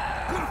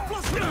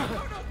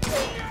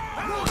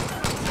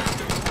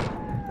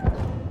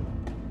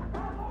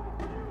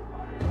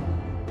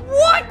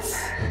 What?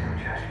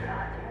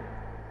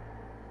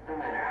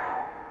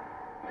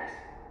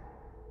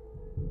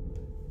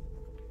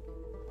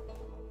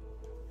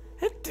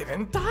 It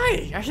didn't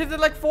die. I hit it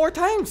like 4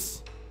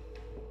 times.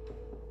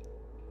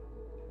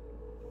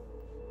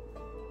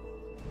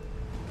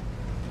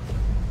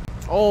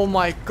 Oh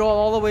my god,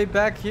 all the way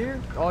back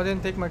here? Oh, I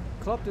didn't take my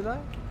club, did I?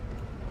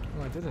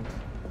 No, I didn't.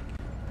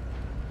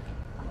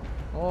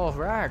 Oh,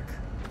 rag.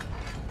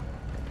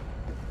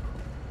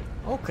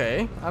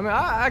 Okay. I mean,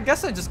 I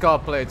guess I just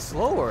gotta play it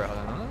slower. I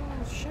don't know.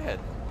 Shit.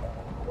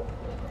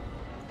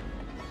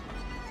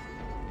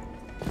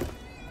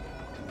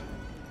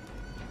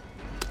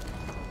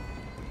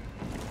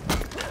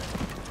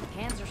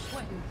 Hands are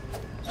sweating.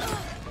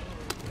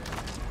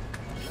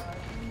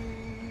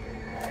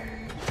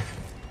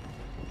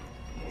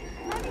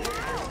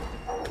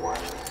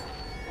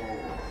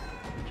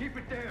 Keep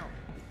it down.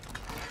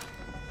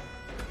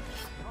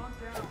 Calm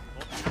down.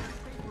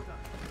 Speak with us.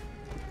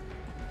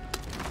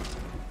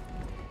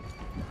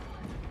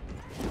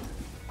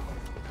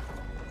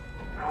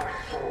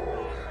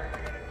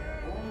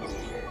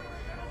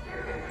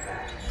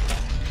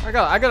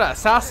 I gotta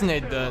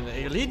assassinate the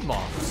elite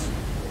mobs.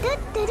 I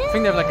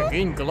think they have like a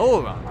green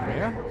glow around them,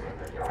 yeah?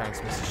 Thanks,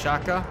 Mr.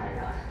 Shaka.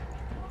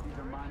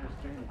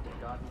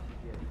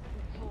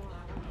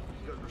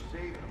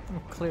 I'll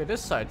clear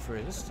this side for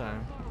you this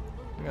time.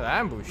 We got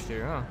ambushed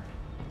here, huh?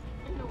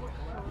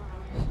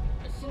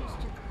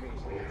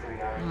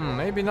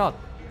 Maybe not.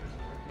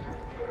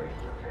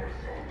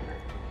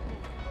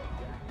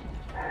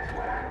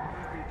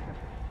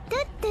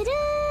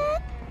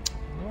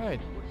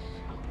 Alright.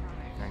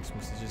 Thanks,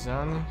 Mr.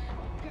 Gisani.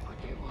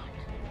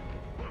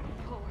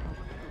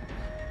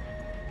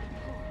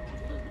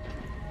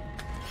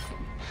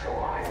 So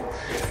I will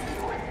save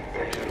you,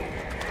 Deputy.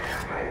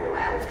 I will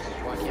help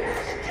you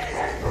lift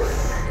that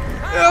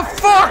burden.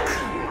 Fuck!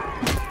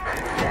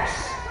 Confess.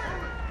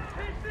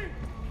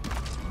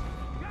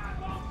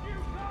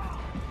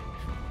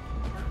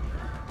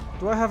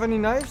 Do I have any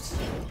knives?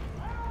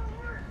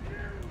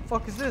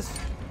 Fuck is this? Say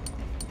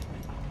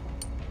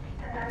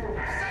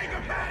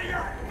goodbye to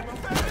your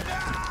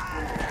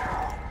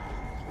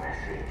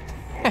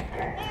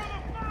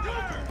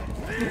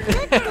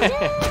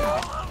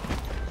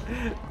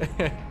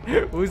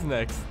Who's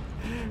next?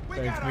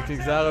 Thanks,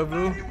 McXaro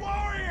Blue.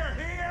 warrior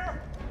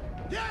here.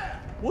 Yeah.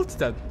 What's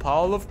that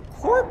pile of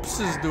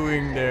corpses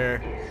doing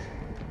there?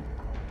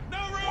 No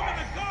room in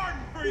the garden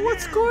for you.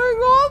 What's going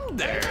on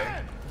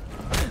there?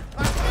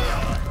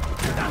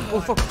 Oh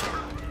fuck!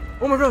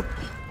 Oh my god!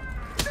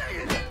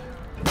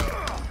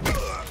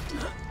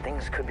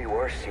 Things could be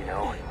worse, you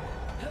know.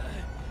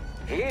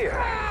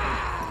 Here,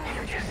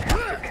 you just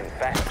have to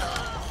confess.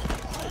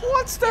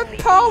 What's that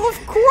pile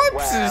of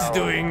corpses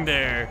doing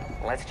there?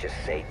 Let's just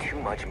say too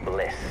much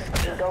bliss.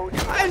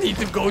 I need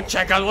to go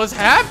check out what's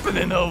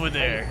happening over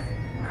there.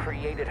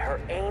 Created her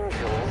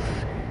angels,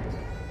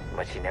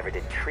 but she never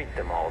did treat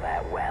them all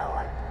that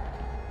well.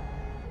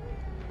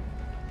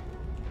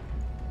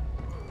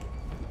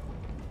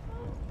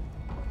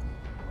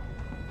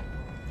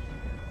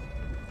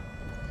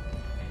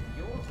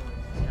 You're going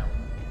to tell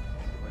me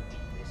your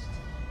deepest,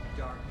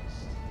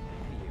 darkest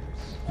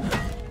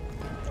fears.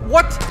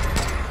 What?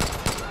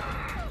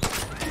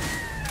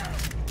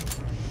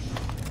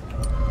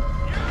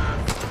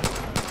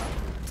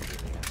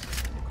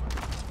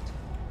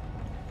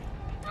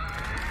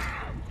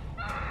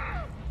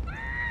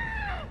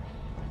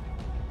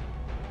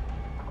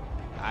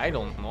 I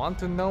don't want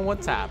to know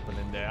what's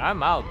happening there.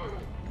 I'm out.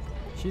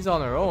 She's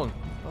on her own.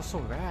 Also,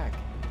 rag.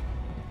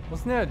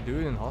 Wasn't there a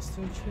dude in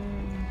hostage?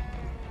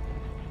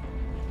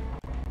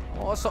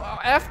 Oh, so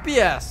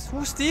FPS.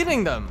 Who's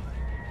stealing them?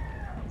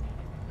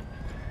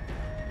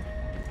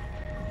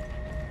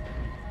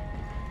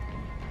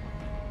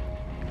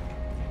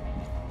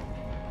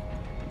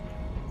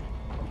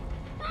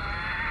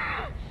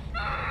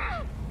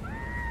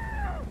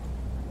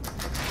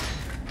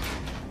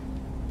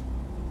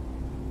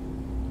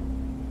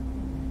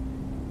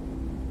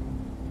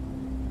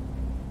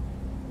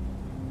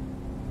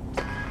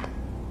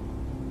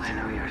 I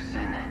know your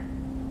sin.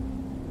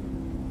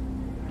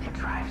 It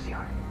drives you.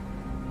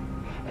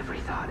 Every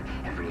thought,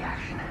 every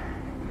action.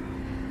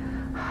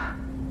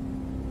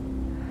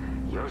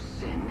 Your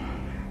sin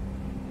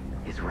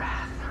is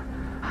wrath.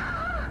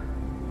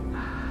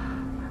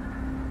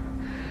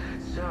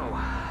 So,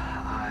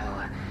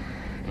 I'll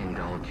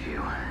indulge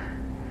you.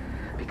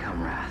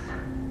 Become wrath.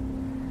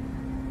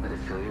 Let it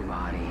fill your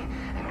body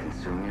and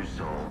consume your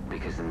soul,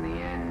 because in the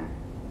end,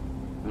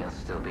 you'll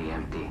still be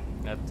empty.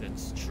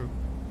 It's true.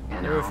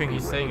 And Everything I'll be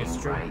he's saying is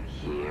waiting true. Right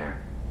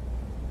here.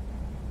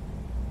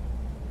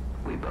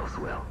 We both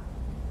will.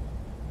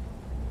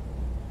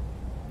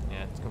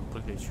 Yeah, it's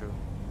completely true.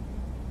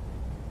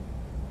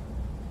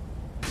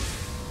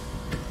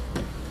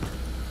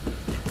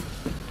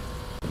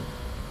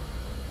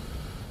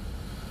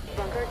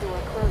 Bunker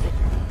door closing.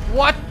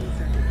 What?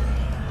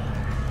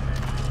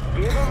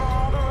 Give them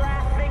all the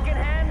wrath they can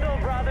handle,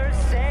 brothers.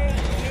 Say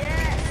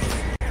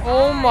yes.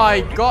 Oh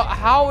my god,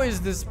 how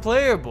is this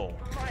playable?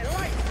 My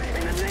life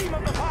in the name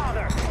of the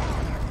Father.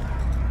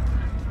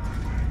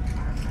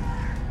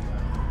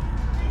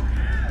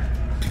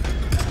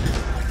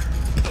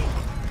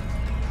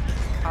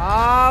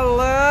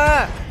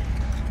 Holla!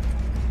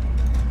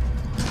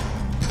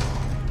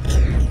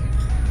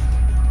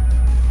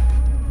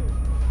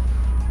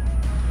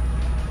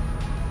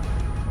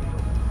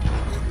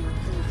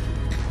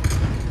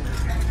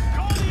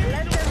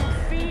 Let them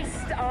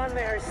feast on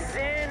their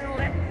sin.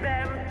 Let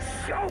them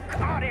choke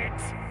on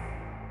it.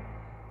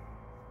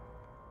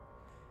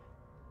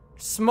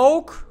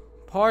 Smoke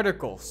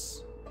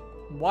particles.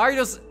 Why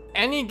does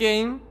any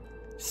game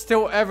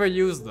still ever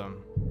use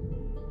them?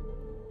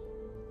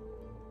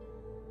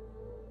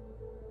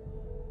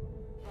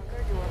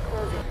 Bunker door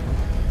closing.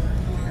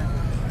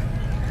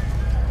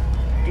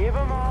 Give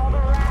them all the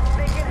wrath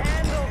they can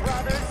handle,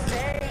 brothers.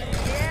 Say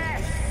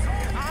yes.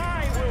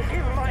 I will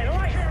give my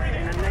life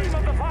in the name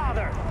of the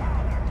Father.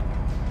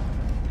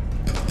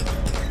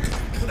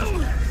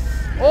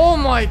 Oh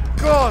my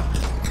god!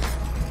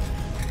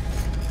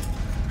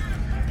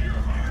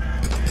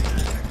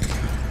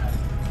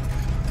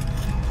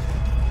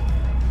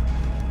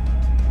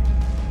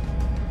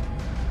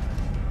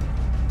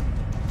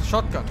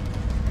 Shotgun.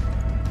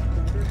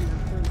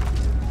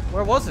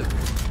 Where was it?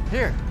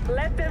 Here.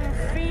 Let them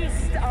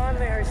feast on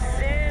their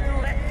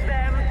sin. Let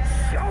them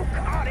choke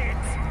on it.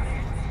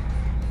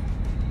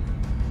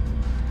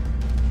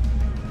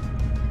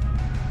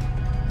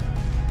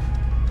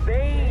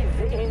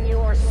 Bathe in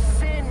your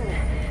sin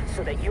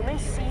so that you may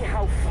see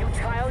how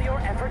futile your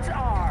efforts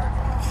are.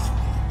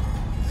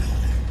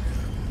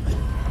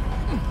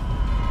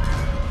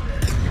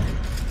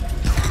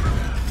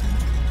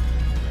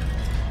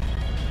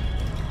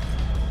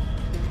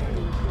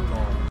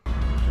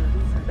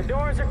 The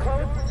door doors are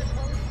closed.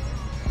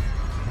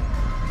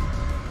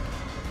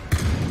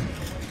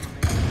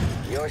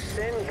 Your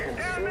sin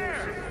consumes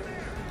you,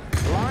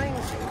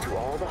 blinds you to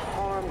all the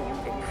harm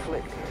you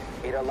inflict.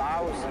 It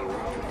allows you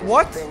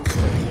to dispense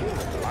with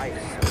human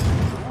life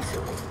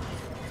so easily.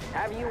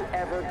 Have you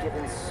ever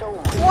given so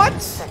much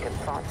second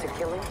thought to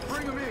killing?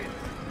 Bring him in.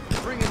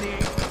 Bring in the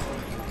angels.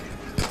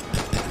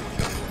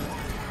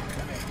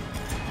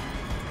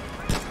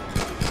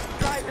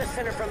 Drive the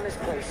sinner from this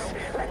place.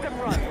 Let them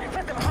run.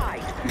 Let them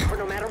hide. For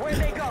no matter where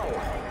they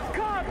go,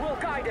 God will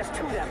guide us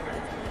to them.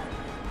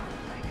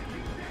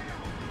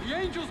 The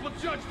angels will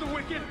judge the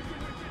wicked.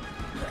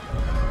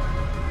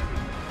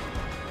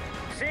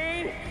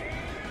 See?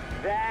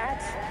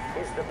 That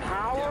is the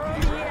power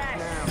of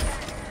yes.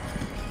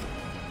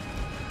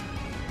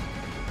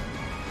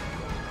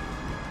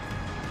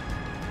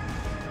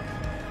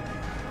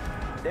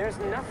 There's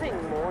nothing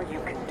more you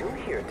can do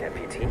here,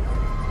 Deputy.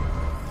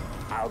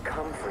 I'll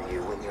come for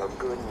you when you're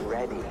good and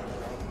ready.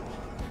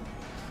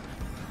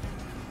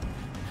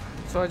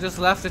 So I just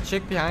left the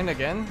chick behind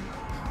again?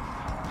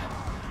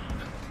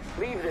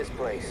 Leave this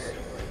place.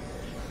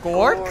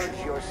 Gorge?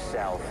 Gorge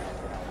yourself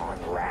on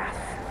wrath.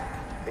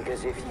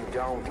 Because if you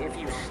don't, if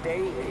you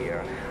stay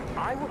here,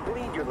 I will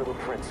bleed your little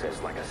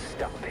princess like a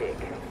stuffed pig.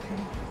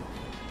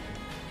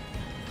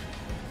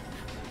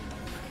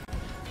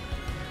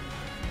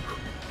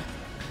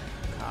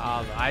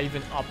 God, I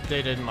even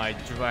updated my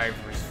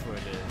drivers for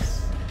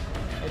this.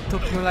 It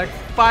took me like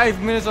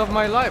 5 minutes of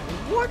my life.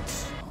 What?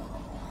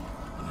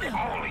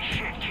 Holy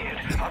shit, kid.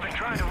 I've been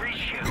trying to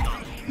reach you.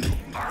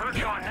 I heard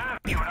you on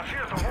you and I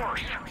fear the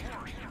worst.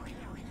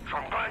 So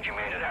I'm glad you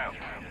made it out,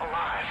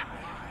 alive.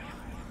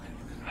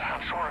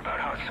 I'm sorry about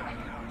Hudson.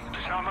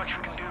 There's not much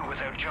we can do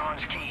without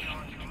John's key.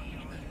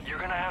 You're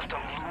gonna have to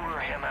lure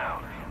him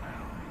out.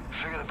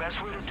 Figure the best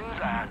way to do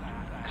that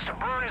is to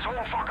burn his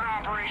whole fucking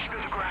operation to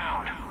the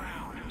ground.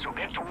 So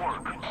get to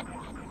work.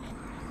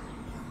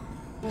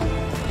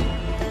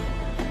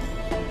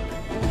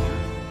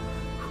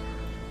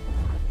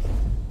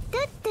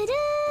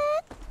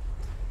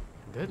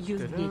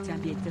 Юздеть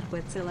объектов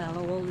ПЦЛА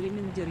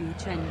Волвимен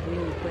Дерючань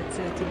был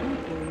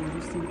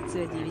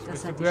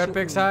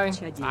Graphics high?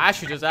 I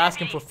should just ask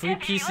him for free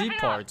PC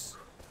parts.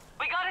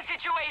 We got a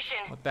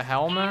situation. What the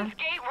hell, man?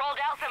 Gate rolled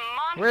out some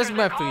monsters. Where's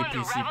my free calling the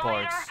PC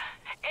Revelator parts?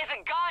 is a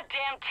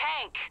goddamn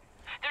tank.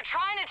 They're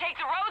trying to take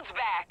the roads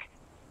back.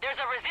 There's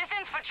a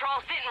resistance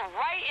patrol sitting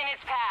right in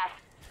its path.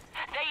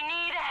 They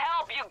need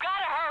help. You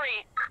gotta hurry.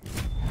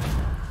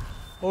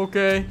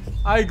 Okay,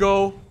 I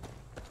go.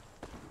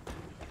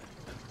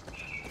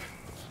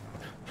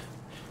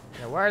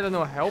 Yeah, why are there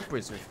no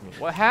helpers with me?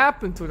 What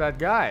happened to that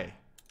guy?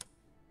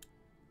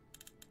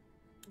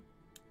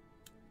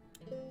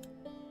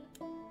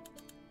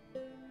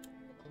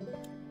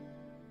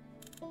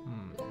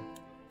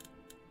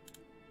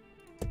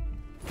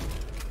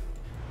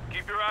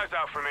 Keep your eyes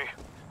out for me.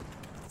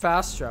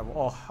 Fast travel.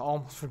 Oh, I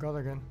almost forgot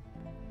again.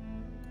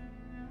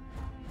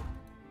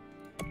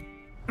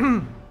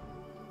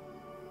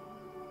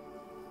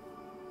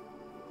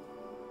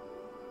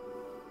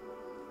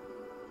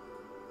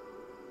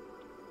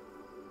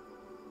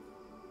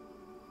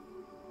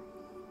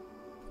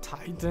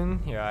 Titan?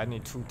 Yeah, I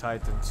need 2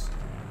 Titans.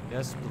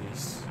 Yes,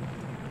 please.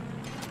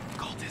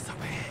 Cultists up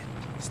ahead.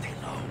 Stay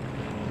low.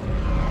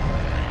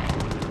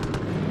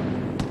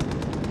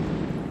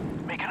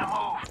 Making a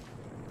move.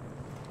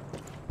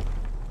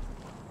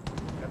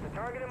 Got the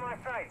target in my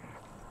sights.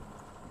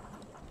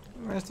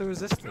 Where's the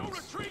resistance? No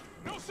retreat,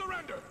 no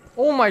surrender.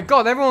 Oh my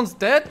god, everyone's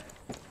dead?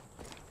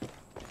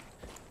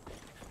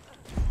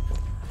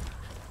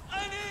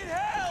 I need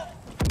help.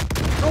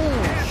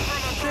 Oh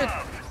shit.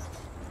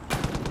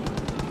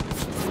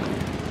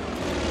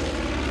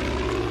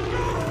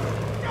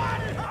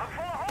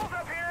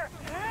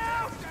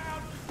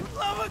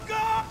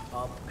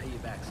 I'll pay you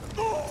back some.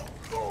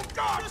 Oh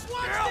God! Just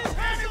watch this,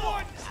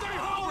 anyone! Stay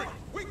hungry.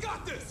 We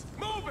got this.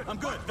 Move it. I'm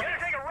good. Better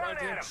take a run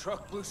at him.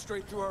 Truck blew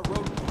straight through our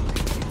road.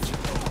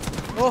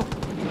 Oh.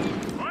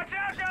 Watch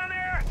out down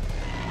there.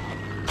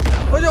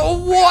 Oh,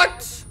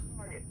 what?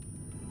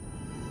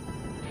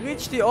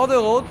 Reach the other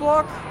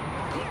roadblock?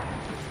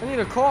 I need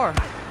a car.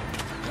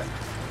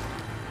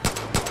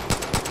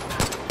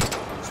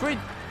 Sweet.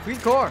 Free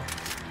car.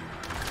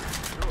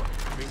 Sure.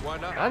 I mean, why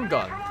not?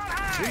 Handgun.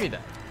 Give me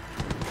that.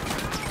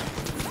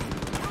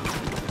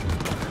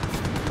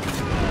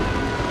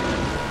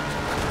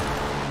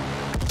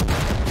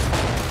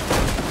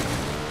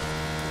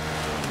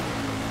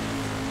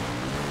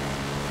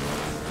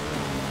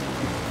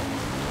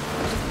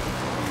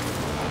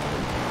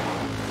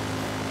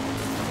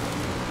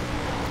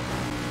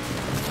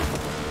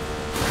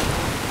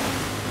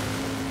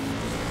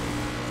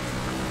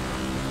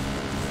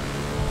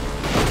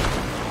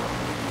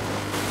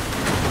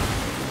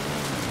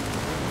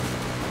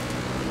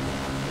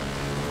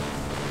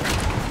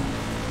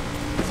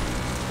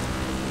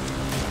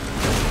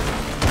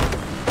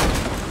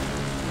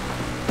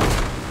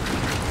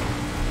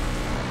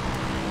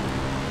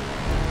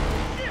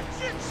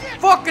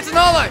 Fuck, it's an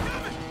ally!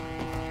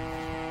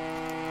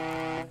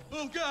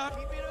 Oh God!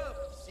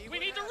 We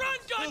need to run,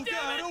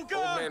 goddammit! Old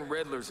man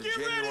Redler's a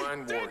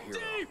genuine war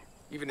hero.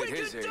 Even at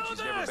his age, he's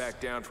never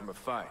backed down from a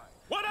fight.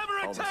 Whatever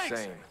it All the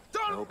takes! same,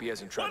 I hope he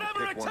hasn't tried to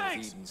pick one of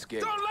Eden's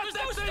gates. Don't let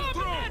that thing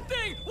through! That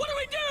thing! What do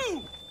we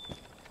do?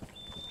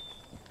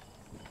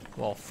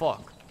 Well,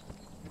 fuck.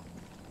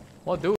 What do